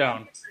theirs written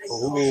down.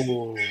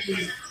 Ooh.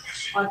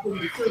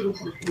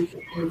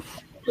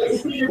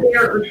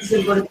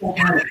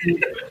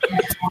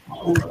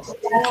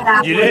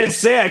 You didn't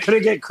say I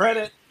couldn't get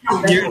credit.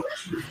 You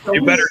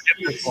better get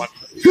this one.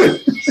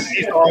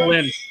 He's all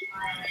in.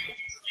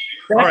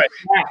 All right.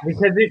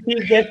 Because if he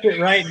gets it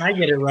right and I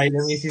get it right,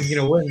 that means he's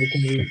going to win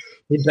because he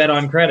bet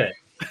on credit.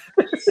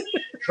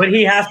 But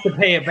he has to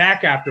pay it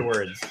back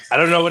afterwards I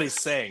don't know what he's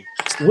saying.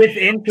 with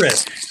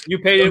interest. You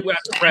paid it with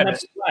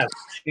credit,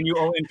 and you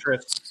owe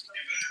interest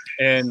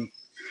and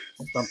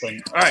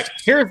something. All right.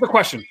 Here's the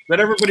question that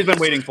everybody's been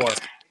waiting for.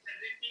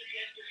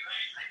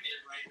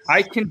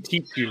 I can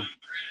teach you.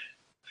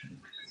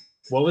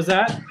 What was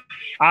that?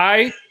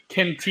 I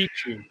can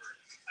teach you.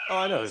 Oh,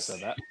 I know who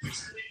said that.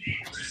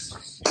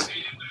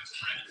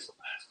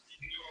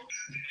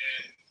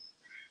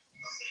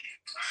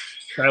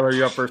 Tyler,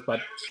 you're up first,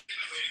 bud.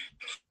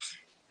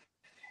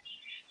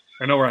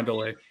 I know we're on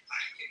delay.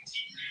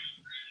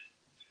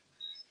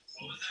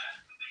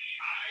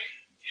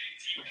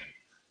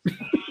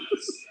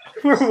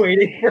 We're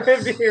waiting for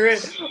him to hear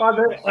it on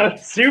a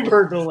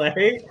super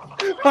delay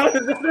on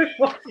another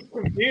fucking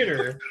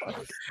computer.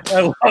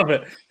 I love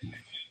it.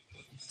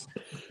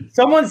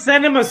 Someone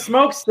send him a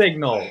smoke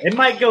signal. It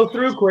might go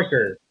through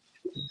quicker.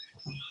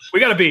 We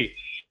got to be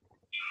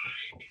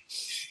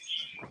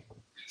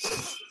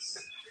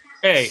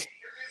A.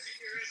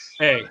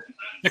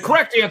 The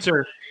correct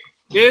answer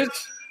is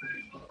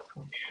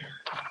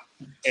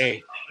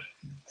A.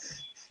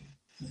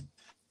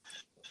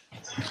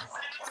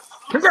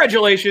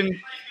 Congratulations.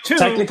 2.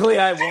 Technically,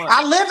 I won.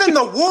 I live in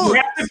the You woods.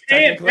 have to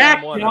pay it Technically, back,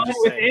 I'm one, John, I'm just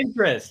with saying.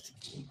 interest.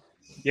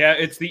 Yeah,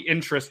 it's the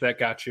interest that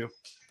got you.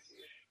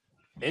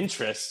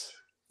 Interest.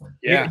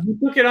 Yeah. You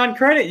took it on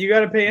credit. You got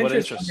to pay What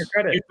interest on interest? your You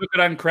credit. took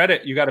it on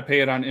credit. You got to pay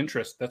it on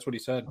interest. That's what he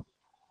said.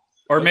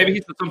 Or maybe he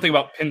said something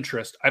about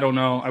Pinterest. I don't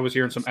know. I was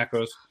hearing some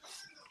echoes.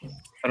 I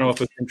don't know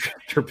if it's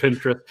Pinterest or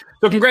Pinterest.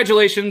 So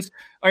congratulations,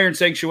 Iron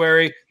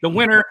Sanctuary, the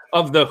winner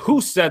of the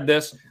Who Said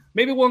This.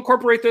 Maybe we'll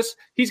incorporate this.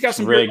 He's got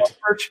some Beard Rigged. Laws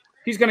merch.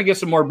 He's going to get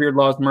some more Beard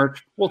Laws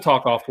merch. We'll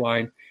talk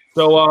offline.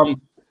 So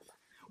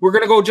we're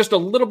going to go just a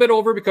little bit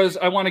over because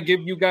I want to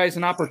give you guys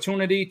an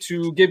opportunity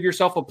to give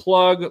yourself a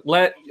plug.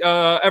 Let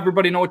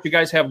everybody know what you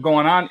guys have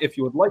going on if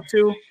you would like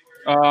to.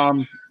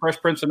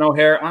 Fresh Prince of No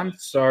Hair, I'm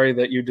sorry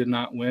that you did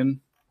not win.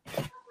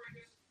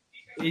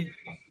 You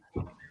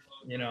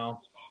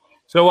know,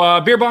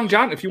 So, Beer Bong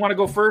John, if you want to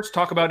go first,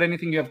 talk about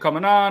anything you have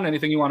coming on,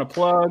 anything you want to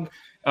plug,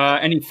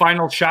 any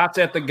final shots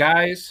at the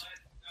guys.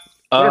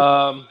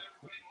 I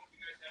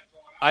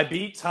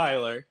beat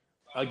Tyler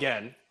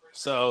again,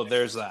 so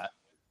there's that.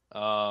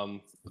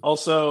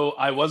 Also,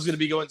 I was going to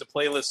be going to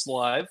Playlist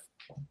Live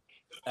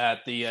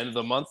at the end of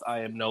the month. I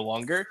am no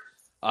longer.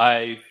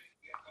 I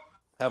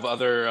have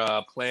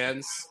other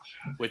plans,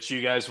 which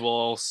you guys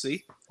will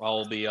see.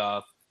 I'll be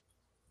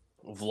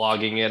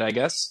vlogging it, I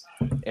guess.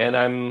 And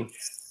I'm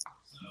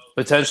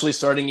potentially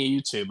starting a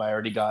YouTube. I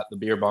already got the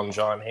Beer Bong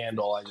John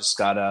handle. I just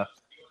got to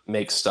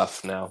make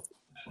stuff now.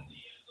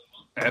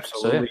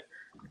 Absolutely. So, yeah.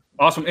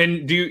 Awesome.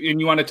 And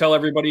you want to tell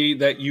everybody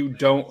that you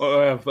don't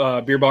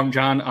have Beer Bong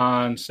John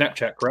on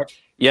Snapchat, correct?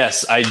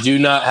 Yes, I do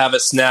not have a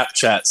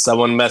Snapchat.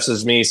 Someone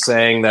messaged me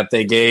saying that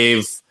they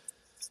gave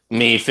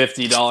me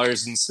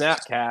 $50 in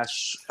Snap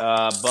Cash,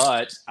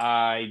 but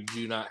I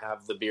do not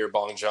have the Beer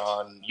Bong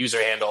John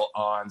user handle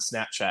on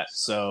Snapchat.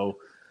 So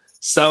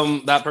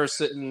that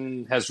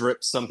person has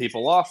ripped some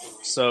people off.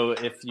 So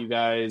if you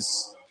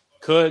guys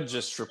could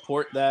just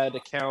report that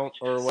account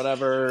or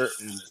whatever,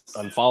 and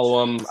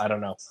unfollow them, I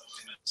don't know.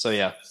 So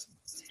yeah.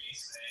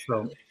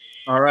 So,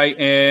 all right.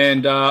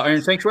 And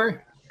Iron Sanctuary?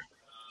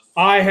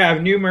 I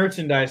have new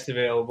merchandise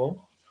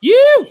available.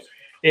 You!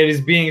 It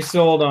is being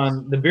sold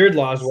on the Beard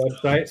Laws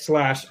website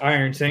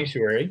 /Iron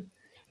Sanctuary.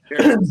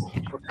 We'll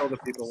tell the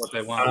people what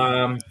they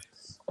want.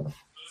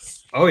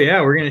 Oh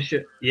yeah, we're gonna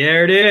ship.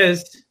 There it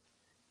is.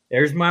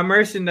 There's my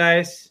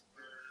merchandise.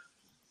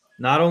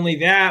 Not only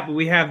that, but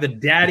we have the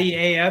Daddy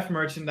AF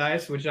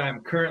merchandise, which I am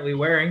currently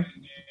wearing.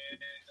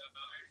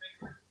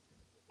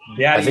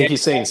 I think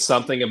he's saying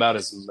something about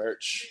his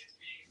merch.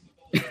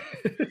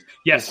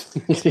 Yes.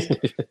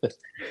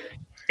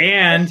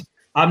 And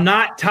I'm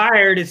not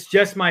tired. It's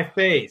just my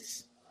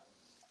face.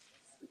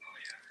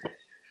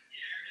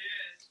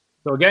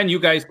 So again, you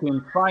guys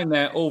can find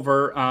that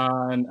over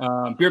on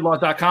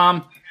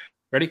beardlaws.com.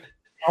 Ready?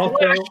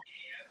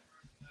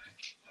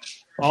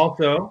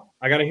 Also,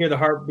 I got to hear the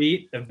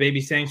heartbeat of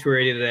Baby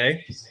Sanctuary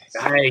today.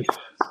 Nice.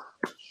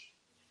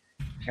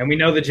 And we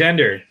know the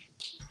gender.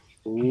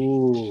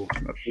 Ooh.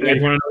 You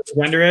guys want to know what the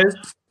gender is?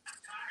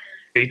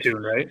 Stay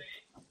tuned, right?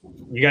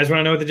 You guys want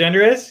to know what the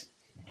gender is?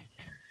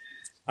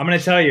 I'm going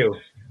to tell you.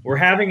 We're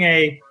having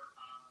a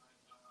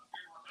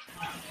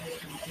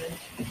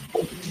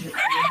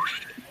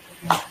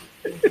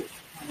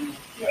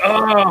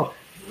Oh,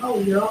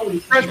 you're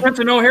always. Fresh Prince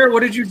of No Hair,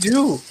 what did you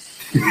do?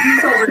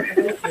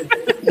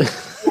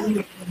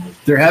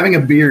 They're having a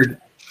beard.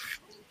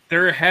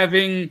 They're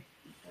having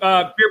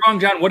Beer Bong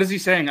John. What is he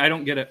saying? I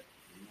don't get it.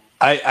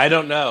 I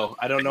don't know.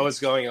 I don't know what's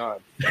going on.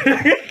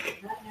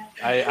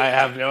 I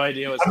have no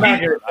idea what's I'm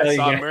not going on. gonna I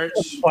tell saw you merch.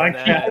 guys. And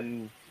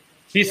then,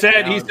 He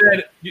said,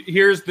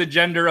 here's the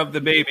gender of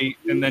the baby,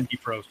 and then he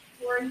froze.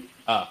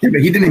 Yeah,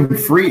 but he didn't even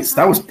freeze.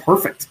 That was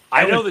perfect.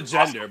 I know the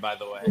gender, by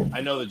the way.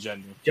 I know the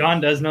gender. John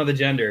does know the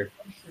gender.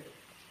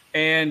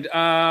 And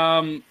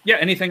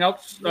anything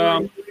else?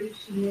 No,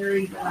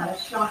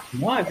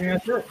 I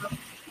think that's it.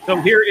 So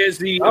here is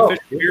the Oh,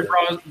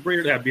 official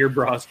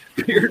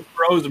Beard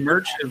Bros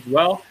merch as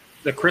well.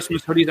 The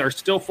Christmas hoodies are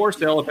still for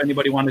sale if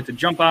anybody wanted to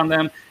jump on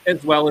them,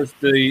 as well as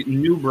the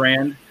new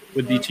brand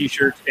with the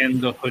t-shirts and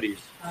the hoodies.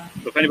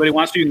 So if anybody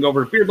wants to, you can go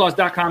over to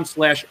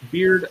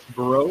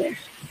beardlaws.com/beardbros.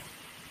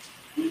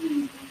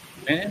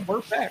 And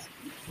we're back.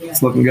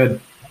 It's looking good.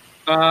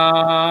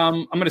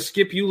 I'm going to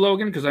skip you,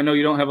 Logan, because I know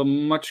you don't have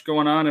much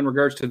going on in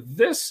regards to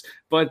this.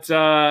 But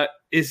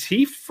is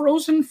he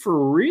frozen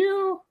for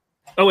real?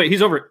 Oh, wait,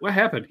 he's over. What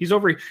happened? He's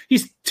over.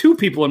 He's two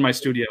people in my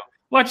studio.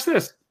 Watch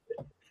this.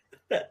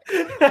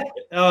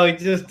 Oh, he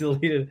just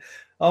deleted.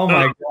 Oh,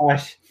 my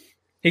gosh.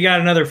 He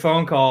got another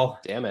phone call.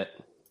 Damn it.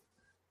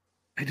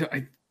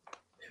 Beer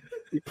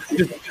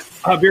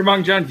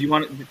Mong John, do you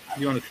want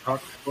to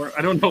talk?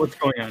 I don't know what's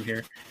going on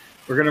here.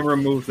 We're going to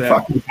remove that.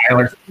 Fuck you,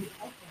 Tyler.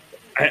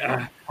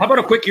 How about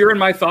a quick You're in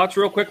My Thoughts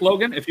real quick,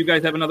 Logan, if you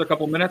guys have another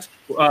couple minutes.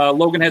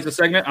 Logan has a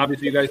segment.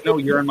 Obviously, you guys know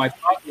You're in My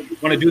Thoughts.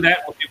 Want to do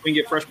that? We'll see if we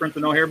can get Fresh Prince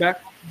of No Hair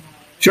back.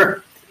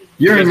 Sure.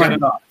 You're in my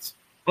thoughts.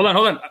 Hold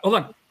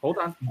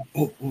on.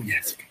 Oh,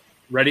 yes.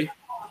 Ready?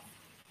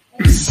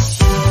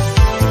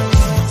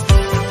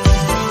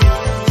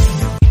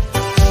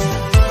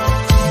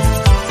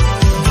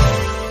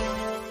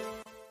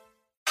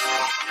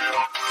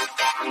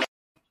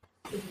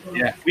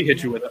 Yeah, we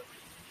hit you with it.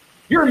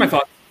 You're in my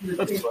thoughts.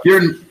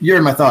 You're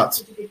in my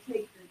thoughts.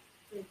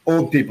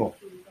 Old people.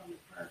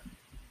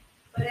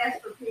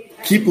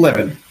 Keep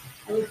living.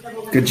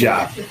 Good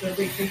job.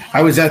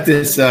 I was at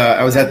this.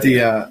 I was at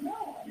the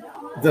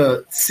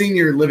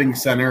senior living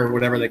center or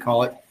whatever they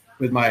call it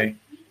with my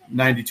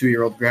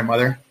 92-year-old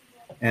grandmother,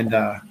 and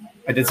I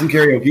did some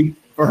karaoke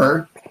for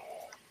her,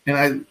 and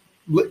I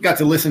got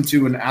to listen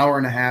to an hour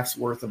and a half's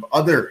worth of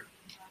other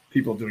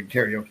people doing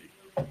karaoke,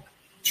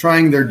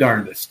 trying their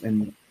darndest,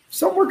 and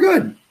some were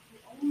good,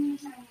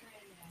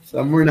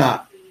 some were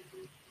not.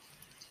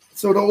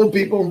 So to old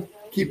people,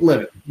 keep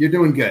living. You're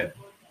doing good.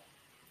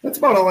 That's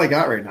about all I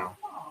got right now,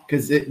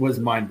 because it was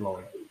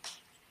mind-blowing.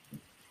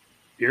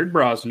 Beard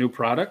Bros, new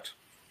product,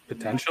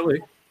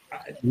 potentially.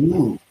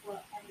 Ooh.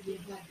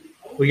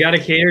 We got to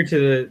cater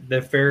to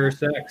the fairer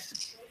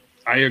sex.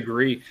 I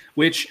agree.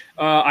 Which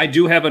I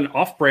do have an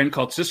off-brand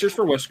called Sisters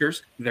for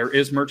Whiskers. There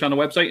is merch on the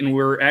website, and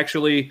we're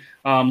actually,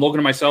 Logan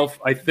and myself,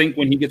 I think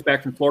when he gets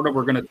back from Florida,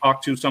 we're going to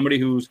talk to somebody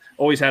who's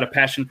always had a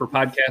passion for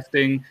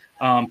podcasting,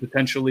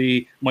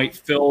 potentially might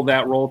fill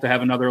that role to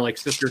have another like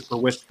Sisters for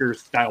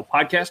Whiskers style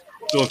podcast.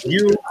 So if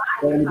you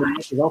or anybody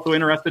else is also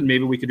interested,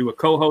 maybe we could do a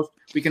co-host.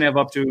 We can have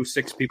up to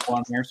 6 people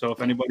on there. So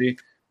if anybody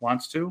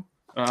wants to,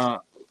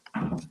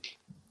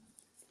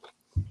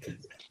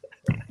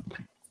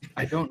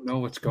 I don't know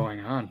what's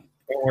going on.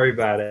 Don't worry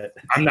about it.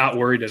 I'm not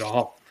worried at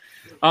all.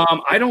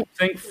 I don't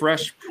think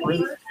Fresh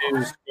Prince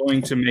is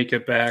going to make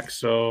it back.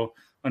 So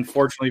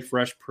unfortunately,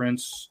 Fresh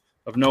Prince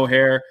of No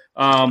Hair.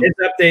 His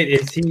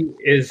update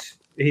is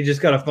he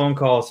just got a phone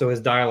call, so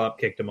his dial-up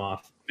kicked him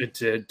off. It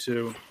did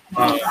too.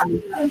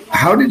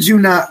 How did you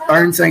not,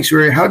 Iron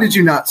Sanctuary, how did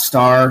you not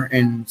star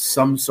in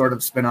some sort of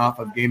spinoff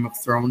of Game of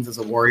Thrones as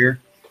a warrior?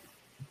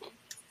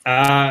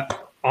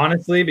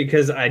 Honestly,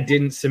 because I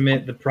didn't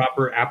submit the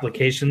proper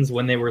applications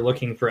when they were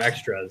looking for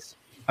extras.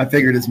 I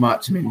figured as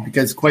much. I mean,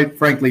 because quite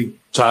frankly,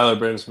 Tyler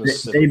Burns,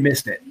 they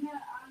missed it.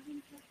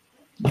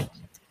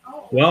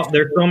 Well,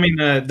 they're filming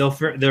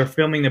they're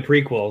filming the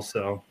prequel,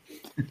 so.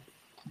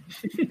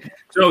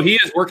 So he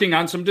is working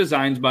on some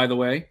designs, by the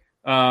way,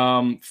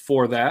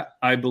 for that.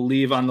 I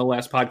believe on the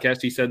last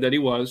podcast he said that he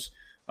was.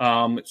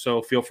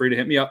 So feel free to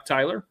hit me up,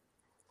 Tyler.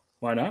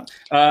 Why not?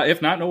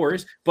 If not, no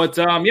worries. But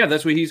yeah,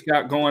 that's what he's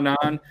got going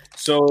on.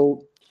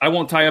 So I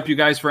won't tie up you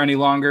guys for any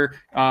longer.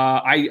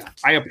 I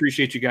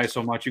appreciate you guys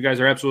so much. You guys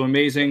are absolutely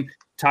amazing.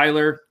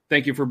 Tyler,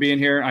 thank you for being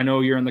here. I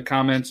know you're in the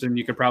comments and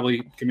you could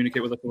probably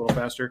communicate with us a little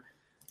faster.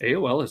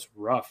 AOL is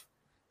rough.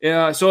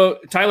 So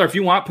Tyler, if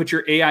you want, put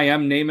your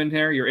AIM name in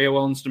here, your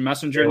AOL Instant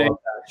Messenger name,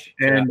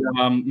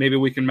 and maybe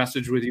we can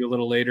message with you a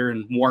little later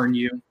and warn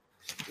you.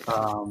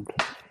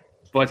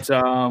 But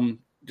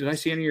did I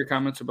see any of your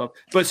comments above?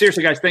 But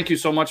seriously, guys, thank you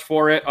so much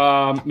for it.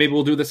 Maybe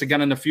we'll do this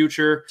again in the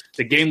future.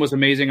 The game was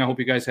amazing. I hope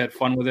you guys had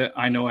fun with it.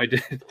 I know I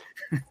did.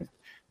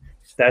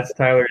 That's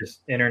Tyler's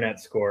internet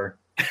score.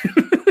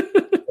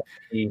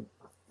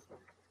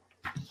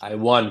 I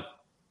won.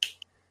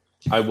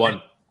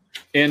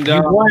 And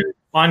you won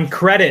on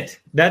credit.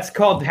 That's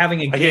called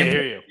having a I can't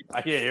hear you.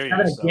 Having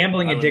a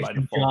gambling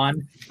addiction,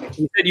 John.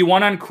 You said you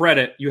won on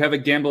credit. You have a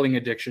gambling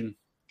addiction.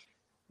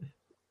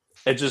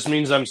 It just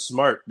means I'm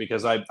smart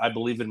because I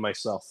believe in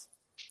myself.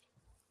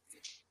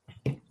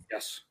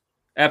 Yes,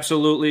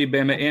 absolutely,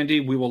 Bama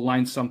Andy. We will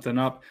line something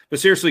up. But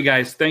seriously,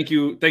 guys, thank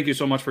you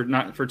so much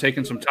for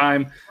taking some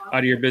time out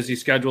of your busy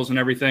schedules and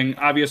everything.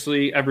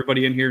 Obviously,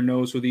 everybody in here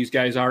knows who these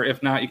guys are.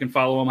 If not, you can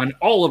follow them on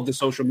all of the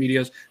social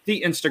medias,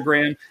 the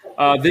Instagram,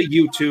 the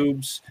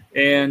YouTubes,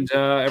 and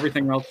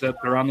everything else that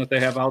they're on that they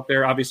have out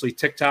there. Obviously,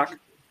 TikTok.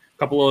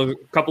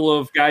 Couple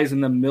of guys in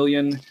the 1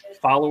 million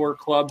follower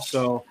club.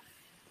 So.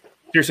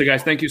 Seriously,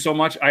 guys, thank you so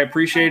much. I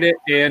appreciate it.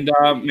 And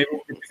maybe we'll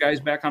get you guys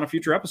back on a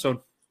future episode.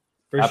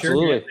 For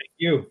Absolutely. sure. Thank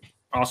you.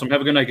 Awesome. Have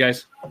a good night,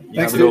 guys.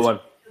 Have a good one.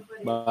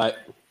 Bye.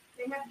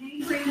 They have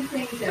name brand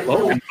things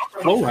that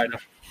Flow rider.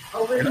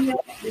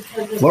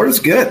 Florida's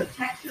good.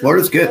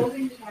 Florida's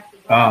good.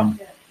 The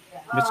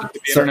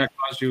internet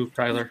caused you,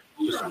 Tyler.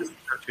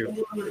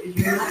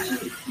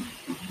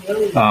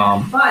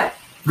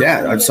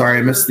 Yeah, I'm sorry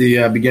I missed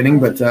the beginning,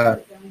 but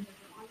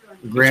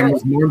Graham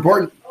was more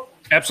important.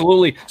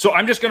 Absolutely. So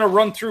I'm just going to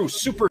run through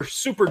super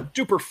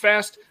duper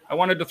fast. I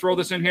wanted to throw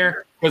this in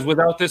here because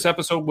without this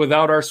episode,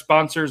 without our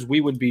sponsors, we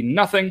would be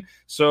nothing.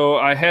 So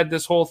I had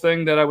this whole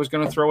thing that I was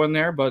going to throw in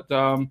there, but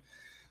I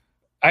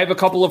have a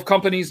couple of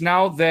companies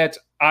now that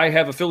I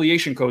have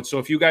affiliation codes. So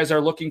if you guys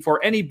are looking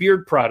for any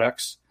beard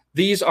products,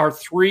 these are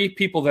 3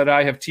 people that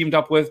I have teamed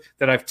up with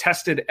that I've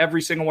tested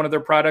every single one of their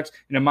products,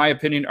 and in my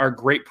opinion, are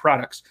great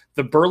products.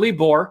 The Burly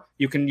Boar,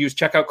 you can use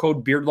checkout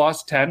code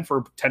BeardLaws10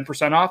 for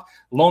 10% off.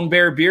 Lone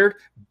Bear Beard,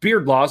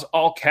 BeardLaws,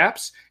 all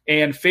caps.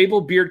 And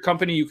Fable Beard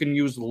Company, you can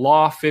use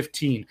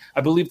Law15.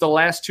 I believe the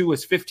last 2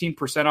 is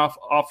 15%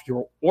 off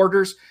your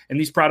orders, and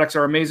these products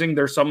are amazing.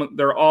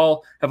 They're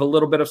all have a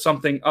little bit of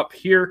something up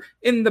here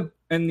in the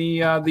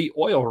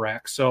oil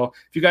rack. So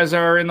if you guys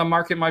are in the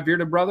market, my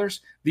bearded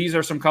brothers, these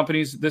are some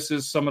companies. This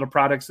is some of the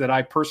products that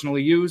I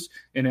personally use,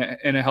 and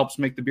it helps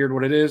make the beard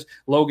what it is.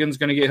 Logan's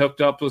going to get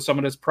hooked up with some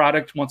of this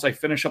product once I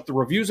finish up the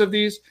reviews of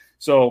these.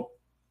 So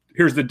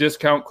here's the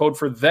discount code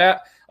for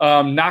that.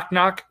 Knock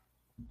Knock,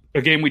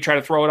 a game we try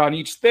to throw it on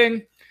each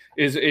thing,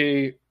 is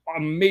a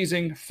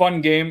amazing, fun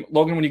game.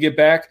 Logan, when you get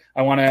back,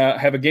 I want to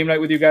have a game night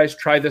with you guys.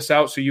 Try this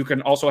out so you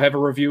can also have a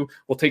review.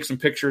 We'll take some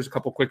pictures, a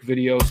couple quick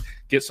videos,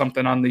 get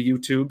something on the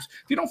YouTubes.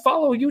 If you don't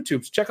follow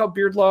YouTubes, check out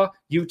Beard Law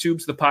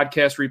YouTubes. The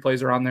podcast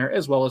replays are on there,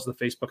 as well as the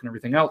Facebook and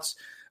everything else.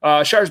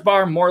 Shars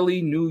Bar,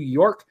 Morley, New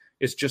York,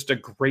 is just a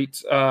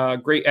great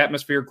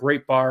atmosphere,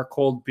 great bar,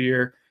 cold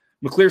beer.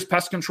 McClear's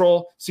Pest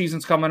Control,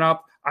 season's coming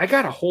up. I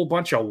got a whole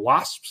bunch of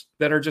wasps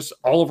that are just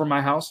all over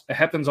my house. It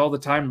happens all the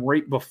time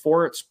right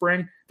before it's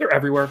spring. They're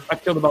everywhere.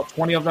 I've killed about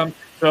 20 of them.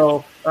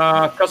 So,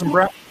 Cousin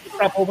Brett,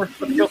 stop over.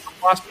 Let's kill some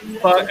wasps.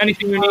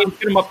 Anything you need,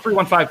 hit them up,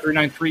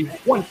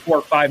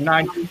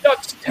 315-393-1459.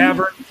 Duck's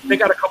Tavern. They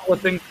got a couple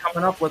of things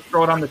coming up. Let's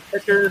throw it on the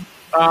ticker. They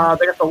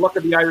got the Luck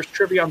of the Irish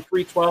Trivia on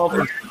 312.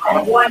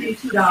 $1 and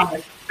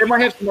 $2. They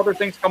might have some other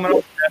things coming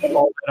up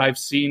that I've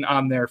seen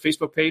on their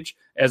Facebook page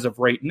as of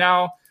right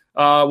now.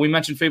 We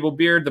mentioned Fable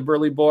Beard, the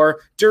Burly Boar,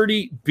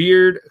 Dirty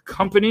Beard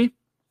Company.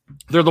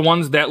 They're the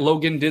ones that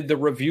Logan did the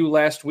review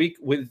last week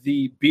with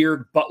the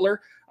Beard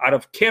Butler out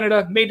of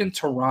Canada, made in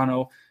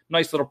Toronto.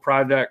 Nice little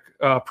product.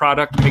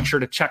 Make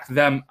sure to check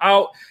them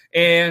out.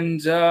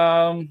 And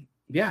I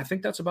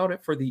think that's about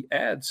it for the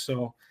ads.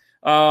 So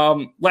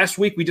last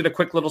week we did a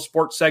quick little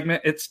sports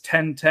segment. It's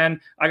 10-10.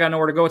 I got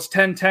nowhere to go. It's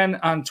 10-10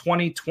 on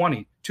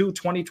 2020.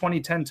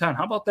 2020 10-10.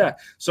 How about that?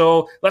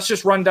 So let's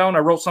just run down. I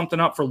wrote something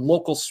up for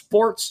local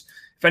sports.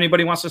 If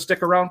anybody wants to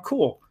stick around,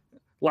 cool.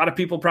 A lot of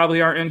people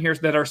probably aren't in here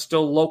that are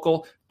still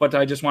local, but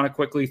I just want to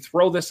quickly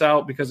throw this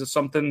out because it's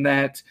something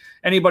that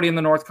anybody in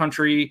the North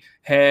Country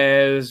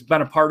has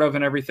been a part of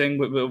and everything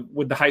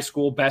with the high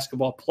school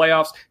basketball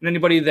playoffs. And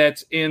anybody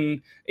that's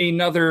in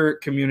another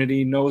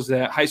community knows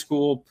that high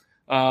school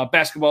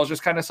basketball is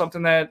just kind of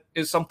something that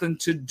is something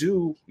to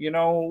do,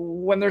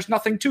 when there's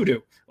nothing to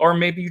do, or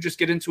maybe you just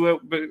get into it,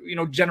 but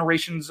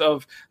generations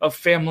of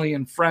family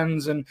and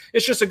friends. And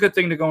it's just a good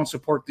thing to go and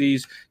support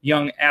these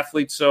young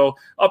athletes. So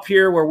up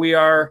here where we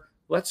are,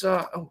 let's,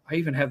 I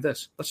even have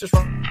this. Let's just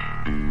run.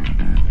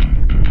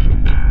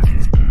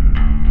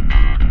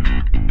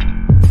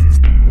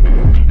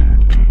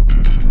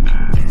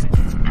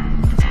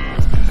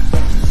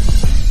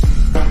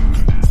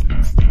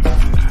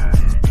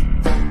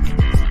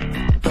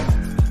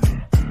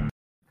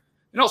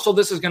 And And also,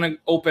 this is going to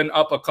open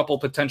up a couple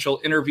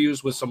potential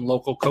interviews with some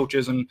local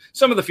coaches and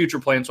some of the future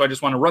plans. So I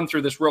just want to run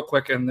through this real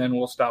quick, and then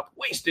we'll stop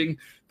wasting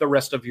the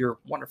rest of your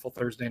wonderful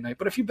Thursday night.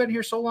 But if you've been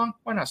here so long,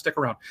 why not stick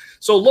around?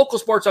 So local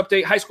sports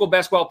update, high school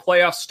basketball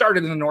playoffs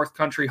started in the North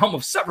Country, home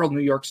of several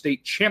New York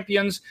State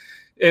champions.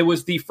 It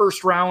was the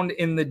first round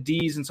in the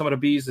D's and some of the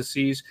B's, the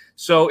C's.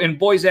 So in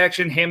boys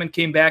action, Hammond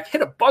came back,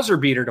 hit a buzzer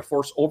beater to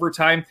force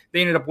overtime. They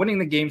ended up winning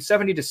the game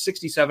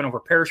 70-67 over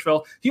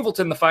Parrishville.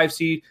 Hewelton, the 5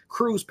 seed,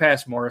 cruised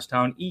past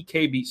Morristown.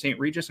 EK beat St.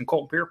 Regis, and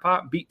Colton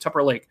Pierpont beat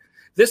Tupper Lake.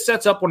 This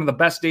sets up one of the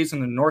best days in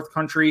the North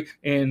Country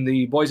in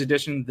the boys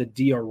edition, the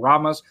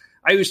dioramas.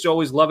 I used to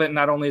always love it,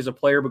 not only as a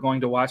player, but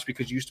going to watch,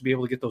 because you used to be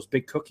able to get those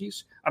big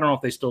cookies. I don't know if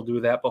they still do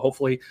that, but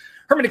hopefully.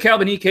 Herman DeKalb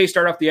and EK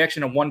start off the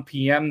action at 1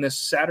 p.m. this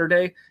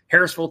Saturday.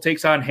 Harrisville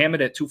takes on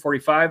Hammond at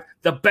 2:45.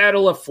 The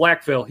Battle of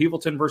Flackville,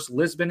 Hewelton versus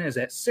Lisbon, is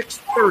at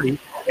 6:30,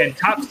 and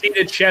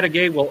top-seeded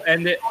Chateauguay will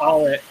end it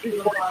all at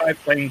 8:45,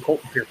 playing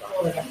Colton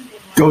Pierpont.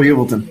 Go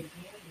Hewelton.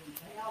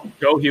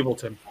 Go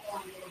Hewelton.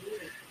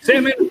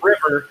 Salmon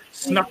River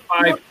snuck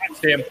by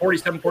Potsdam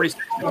 47-46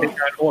 to take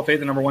on OFA,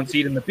 the number 1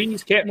 seed in the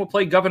B's. Canton will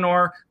play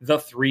Governor, the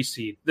 3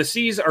 seed. The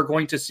C's are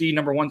going to see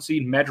number 1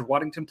 seed Madrid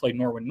Waddington play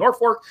Norwin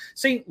Norfolk.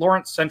 St.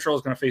 Lawrence Central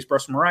is going to face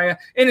Bruston Mariah.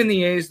 And in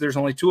the A's, there's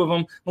only 2 of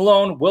them.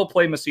 Malone will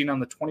play Messina on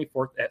the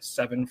 24th at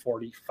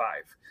 7:45.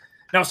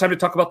 Now it's time to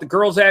talk about the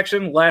girls'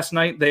 action. Last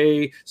night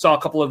they saw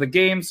a couple of the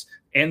games,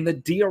 and the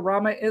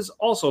diorama is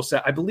also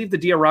set. I believe the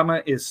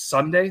diorama is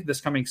Sunday,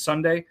 this coming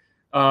Sunday.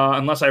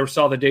 Unless I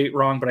saw the date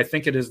wrong, but I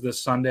think it is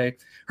this Sunday.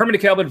 Herman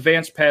DeKalb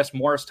advanced past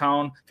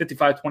Morristown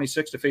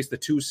 55-26 to face the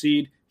 2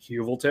 seed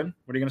Hewelton.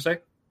 What are you going to say?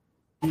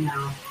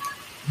 No.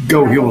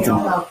 Go Hewelton.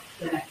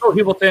 Go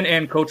Hewelton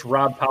and Coach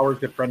Rob Powers,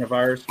 good friend of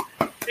ours.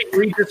 St.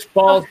 Regis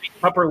Falls beat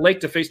Tupper Lake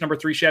to face number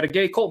 3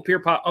 Chateauguay. Colton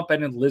Pierpont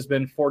upended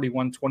Lisbon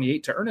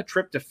 41-28 to earn a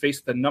trip to face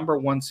the number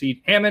 1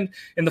 seed Hammond.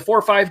 In the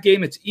 4-5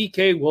 game, it's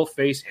EK will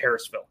face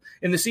Harrisville.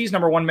 In the C's,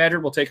 number 1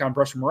 Madrid will take on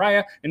Bruston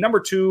Mariah, and number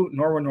 2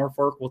 Norwin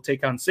Norfolk will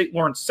take on St.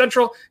 Lawrence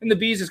Central. In the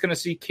B's is going to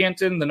see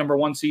Canton, the number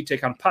 1 seed,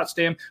 take on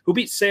Potsdam, who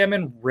beat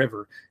Salmon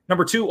River.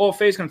 Number 2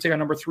 OFA is going to take on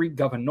number 3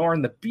 Governor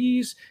in the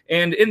B's,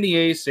 and in the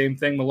A's, same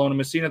thing, Malone and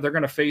Messina. They're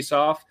going to face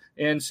off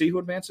and see who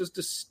advances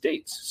to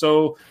states.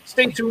 So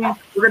stay tuned.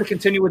 We're going to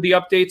continue with the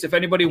updates. If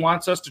anybody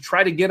wants us to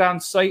try to get on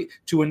site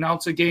to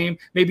announce a game,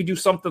 maybe do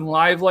something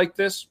live like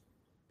this,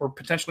 or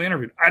potentially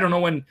interview. I don't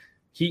know when.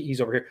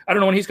 He's over here. I don't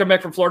know when he's come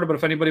back from Florida, but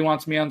if anybody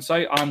wants me on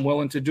site, I'm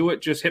willing to do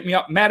it. Just hit me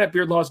up,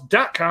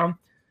 matt@beardlaws.com.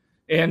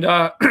 And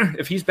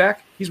if he's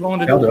back, he's willing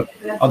to do it.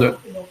 I'll do it.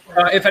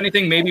 If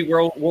anything, maybe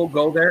we'll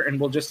go there and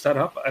we'll just set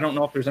up. I don't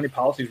know if there's any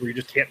policies where you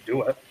just can't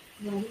do it.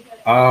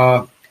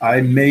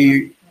 I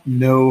may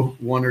know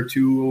 1 or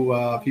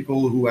 2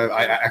 people who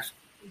I actually,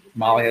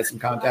 Molly has some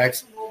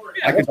contacts.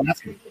 Yeah, I can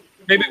ask him.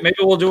 Maybe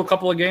we'll do a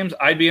couple of games.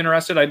 I'd be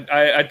interested.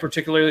 I'd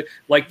particularly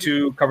like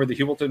to cover the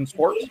Hewelton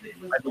sports.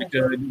 I'd like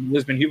the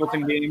Lisbon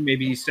Hewelton game,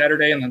 maybe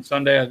Saturday, and then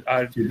Sunday.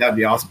 Dude, that'd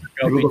be awesome.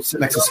 Maybe we'll go sit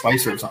next to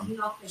Spicer or something.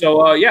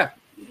 So yeah,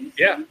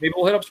 maybe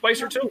we'll hit up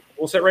Spicer too.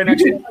 We'll sit right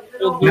next to you.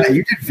 Yeah,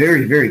 you did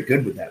very, very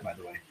good with that, by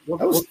the way.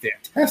 That was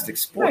fantastic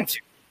sports.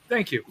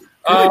 Thank you.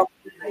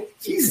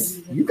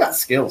 Jeez, you got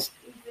skills.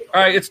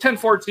 All right, it's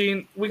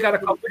 10:14. We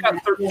got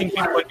 13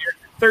 people in here.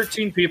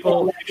 13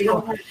 people. Let's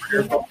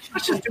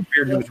just do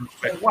beer news real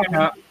quick. Why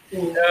not?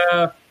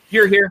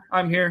 You're here.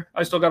 I'm here.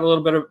 I still got a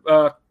little bit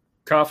of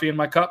coffee in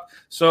my cup.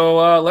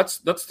 So let's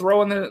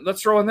throw in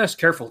this.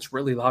 Careful, it's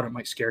really loud. It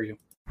might scare you.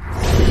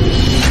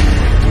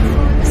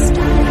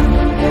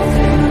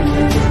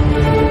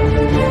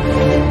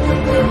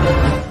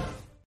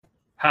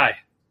 Hi,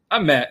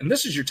 I'm Matt, and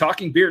this is your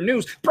Talking Beard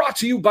News, brought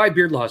to you by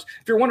Beard Laws.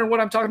 If you're wondering what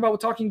I'm talking about with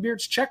Talking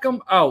Beards, check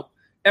them out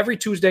every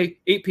Tuesday,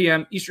 8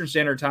 p.m. Eastern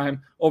Standard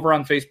Time over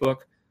on Facebook.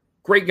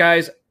 Great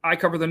guys. I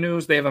cover the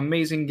news. They have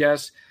amazing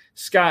guests.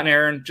 Scott and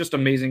Aaron, just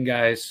amazing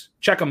guys.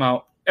 Check them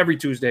out every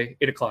Tuesday,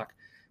 8 o'clock.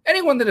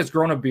 Anyone that has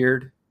grown a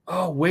beard,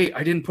 oh, wait,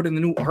 I didn't put in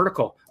the new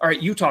article. All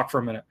right, you talk for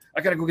a minute.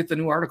 I got to go get the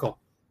new article.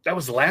 That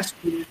was last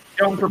week. You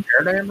know how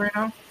prepared I am right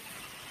now?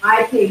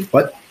 I paid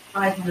What?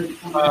 500.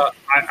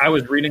 I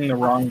was reading the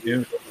wrong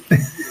news.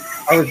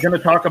 I was going to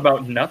talk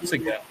about nuts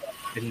again.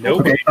 And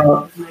nobody.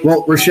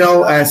 Well,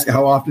 Rochelle asked,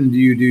 how often do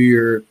you do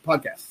your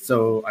podcast?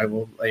 So I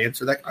will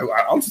answer that.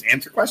 I'll just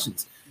answer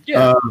questions.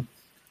 Yeah.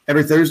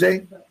 Every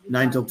Thursday,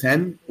 9 till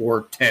 10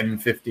 or 10,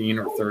 15,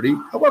 or 30,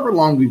 however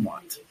long we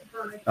want.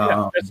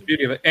 Yeah, that's the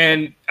beauty of it.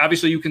 And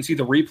obviously you can see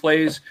the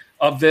replays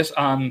of this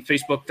on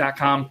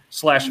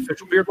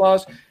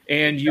facebook.com/officialbeardlaws.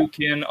 And you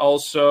can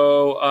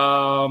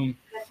also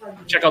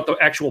check out the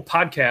actual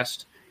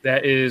podcast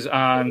that is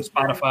on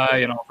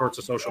Spotify and all sorts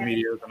of social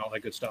medias and all that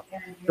good stuff.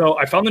 So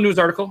I found the news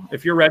article.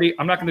 If you're ready,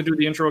 I'm not going to do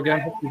the intro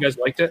again. Hope you guys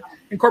liked it.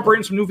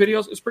 Incorporating some new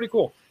videos. It's pretty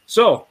cool.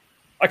 So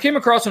I came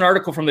across an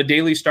article from the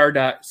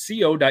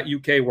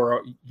dailystar.co.uk where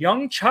a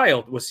young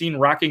child was seen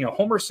rocking a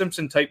Homer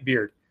Simpson type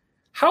beard.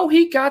 How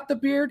he got the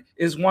beard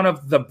is one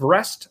of the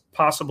best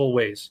possible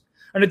ways.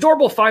 An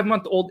adorable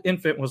 5-month-old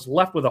infant was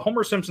left with a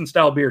Homer Simpson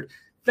style beard.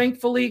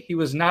 Thankfully, he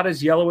was not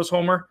as yellow as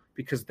Homer.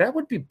 because that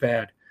would be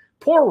bad.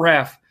 Poor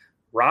Raph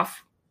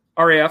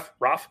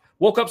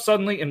woke up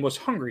suddenly and was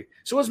hungry.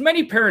 So as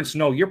many parents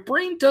know, your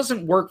brain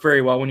doesn't work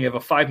very well when you have a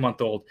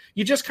 5-month-old.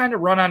 You just kind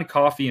of run on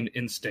coffee and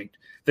instinct.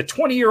 The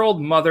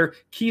 20-year-old mother,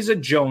 Keeza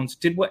Jones,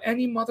 did what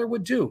any mother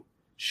would do.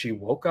 She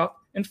woke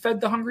up and fed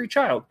the hungry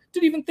child.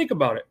 Didn't even think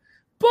about it.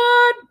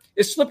 But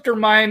it slipped her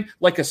mind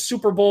like a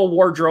Super Bowl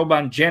wardrobe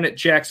on Janet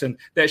Jackson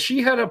that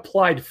she had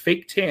applied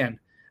fake tan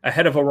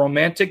ahead of a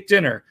romantic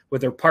dinner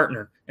with her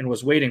partner and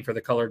was waiting for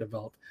the color to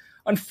develop.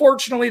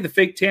 Unfortunately, the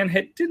fake tan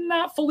did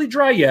not fully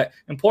dry yet,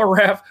 and poor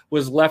Raph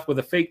was left with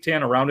a fake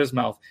tan around his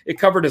mouth. It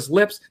covered his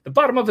lips, the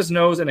bottom of his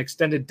nose, and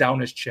extended down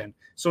his chin.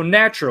 So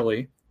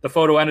naturally, the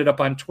photo ended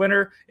up on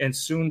Twitter and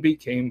soon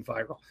became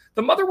viral.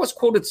 The mother was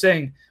quoted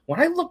saying, "When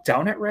I looked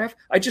down at Raph,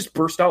 I just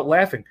burst out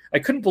laughing. I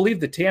couldn't believe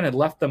the tan had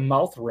left the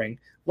mouth ring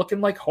looking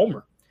like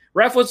Homer.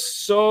 Raph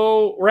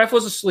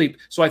was asleep,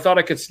 so I thought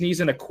I could sneeze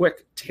in a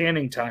quick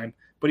tanning time,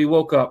 but he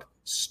woke up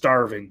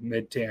starving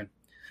mid-tan.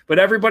 But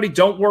everybody,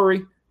 don't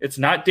worry. It's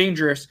not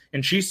dangerous."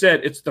 And she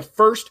said it's the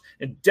first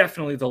and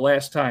definitely the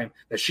last time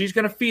that she's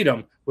going to feed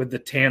him with the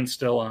tan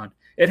still on.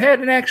 It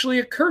hadn't actually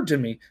occurred to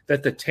me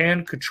that the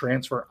tan could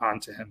transfer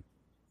onto him.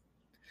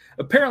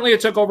 Apparently, it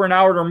took over an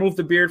hour to remove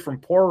the beard from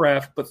poor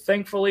Raph, but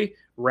thankfully,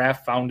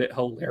 Raph found it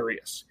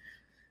hilarious.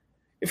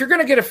 If you're going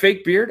to get a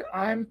fake beard,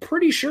 I'm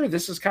pretty sure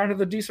this is kind of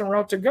the decent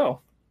route to go.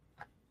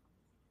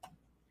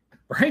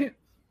 Right?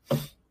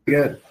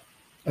 Good.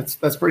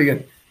 That's pretty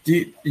good.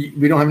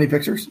 We don't have any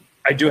pictures?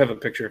 I do have a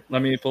picture.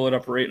 Let me pull it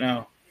up right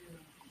now.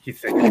 You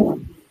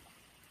think?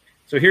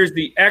 So here's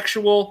the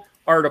actual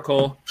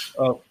article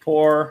of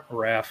poor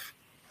Raph.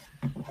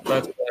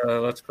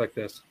 Let's click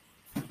this.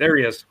 There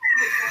he is.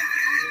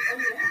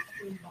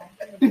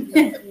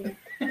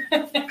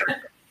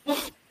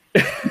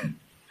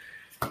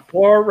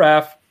 Poor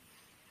Raph.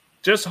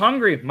 Just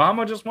hungry.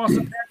 Mama just wants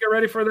to get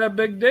ready for that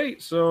big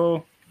date.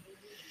 So,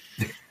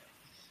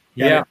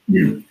 yeah.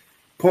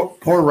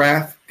 Poor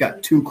Raph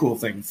got two cool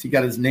things. He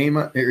got his name,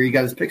 or he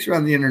got his picture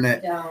on the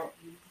internet,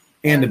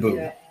 and a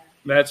boob.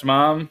 That's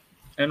Mom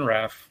and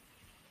Raph.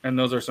 And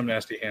those are some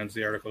nasty hands.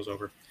 The article's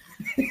over.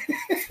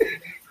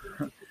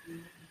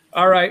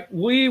 All right.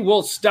 We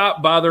will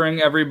stop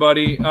bothering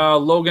everybody.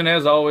 Logan,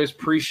 as always,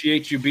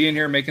 appreciate you being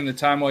here, making the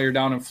time while you're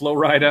down in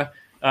Florida.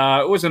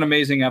 It was an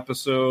amazing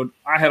episode.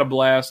 I had a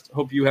blast.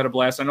 Hope you had a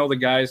blast. I know the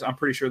guys, I'm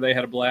pretty sure they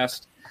had a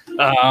blast.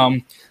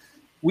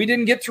 We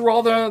didn't get through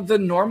all the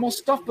normal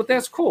stuff, but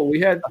that's cool. We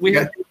had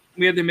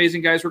the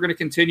amazing guys. We're going to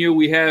continue.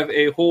 We have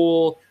a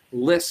whole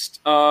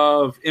list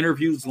of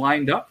interviews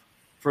lined up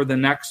for the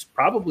next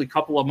probably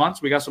couple of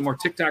months. We got some more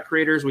TikTok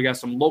creators. We got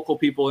some local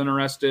people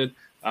interested.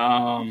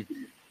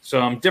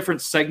 Some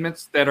different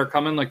segments that are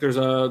coming. Like there's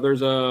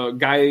a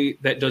guy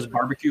that does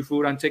barbecue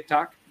food on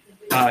TikTok.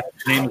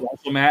 His name is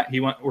also Matt.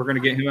 We're going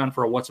to get him on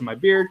for a What's in My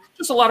Beard.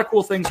 Just a lot of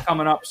cool things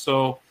coming up.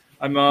 So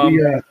I'm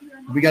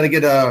we got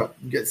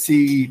to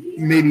see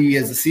maybe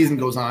as the season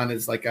goes on,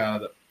 it's like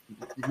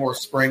more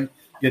spring.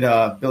 Get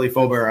Billy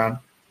Faubert on.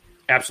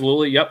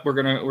 Absolutely. Yep. We're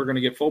gonna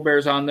get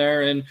Faubert's on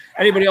there, and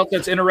anybody else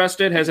that's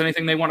interested has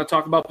anything they want to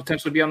talk about,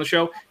 potentially be on the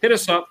show, hit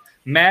us up,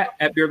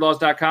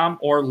 Matt@beardlaws.com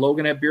or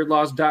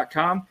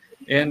Logan@beardlaws.com,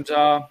 and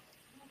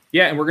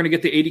and we're gonna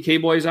get the 80K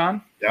boys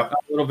on. Yep. A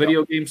little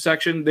video game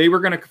section. They were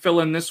gonna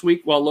fill in this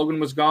week while Logan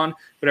was gone,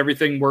 but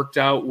everything worked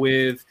out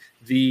with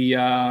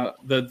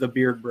the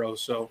Beard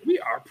Bros. So we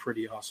are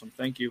pretty awesome.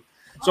 Thank you.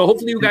 So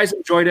hopefully you guys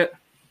enjoyed it.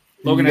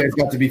 Logan, you guys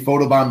got to be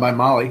photobombed by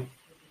Molly.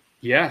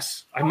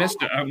 Yes, I missed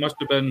it. I must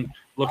have been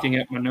looking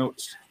at my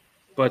notes.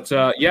 But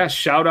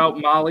shout out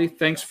Molly.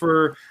 Thanks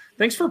for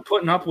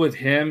putting up with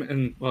him,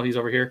 and well, he's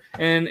over here,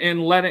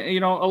 and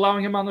letting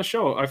allowing him on the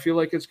show. I feel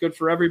like it's good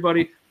for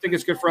everybody. I think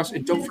it's good for us.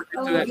 And don't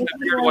forget that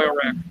beard oil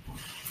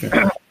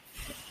rack.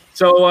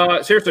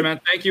 So seriously,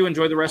 man, thank you.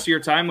 Enjoy the rest of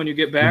your time when you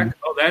get back. Mm-hmm.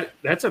 Oh,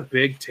 that's a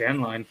big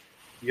tan line.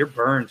 You're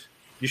burned.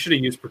 You should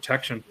have used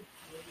protection.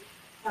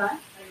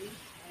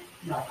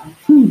 Well,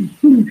 thank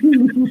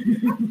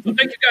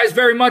you guys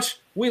very much.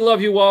 We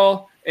love you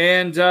all,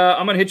 and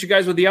I'm gonna hit you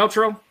guys with the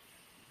outro.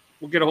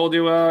 We'll get a hold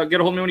of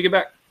me when you get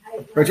back.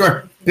 For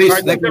sure. Peace.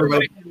 Right, thank you,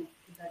 everybody.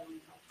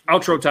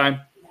 Outro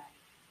time.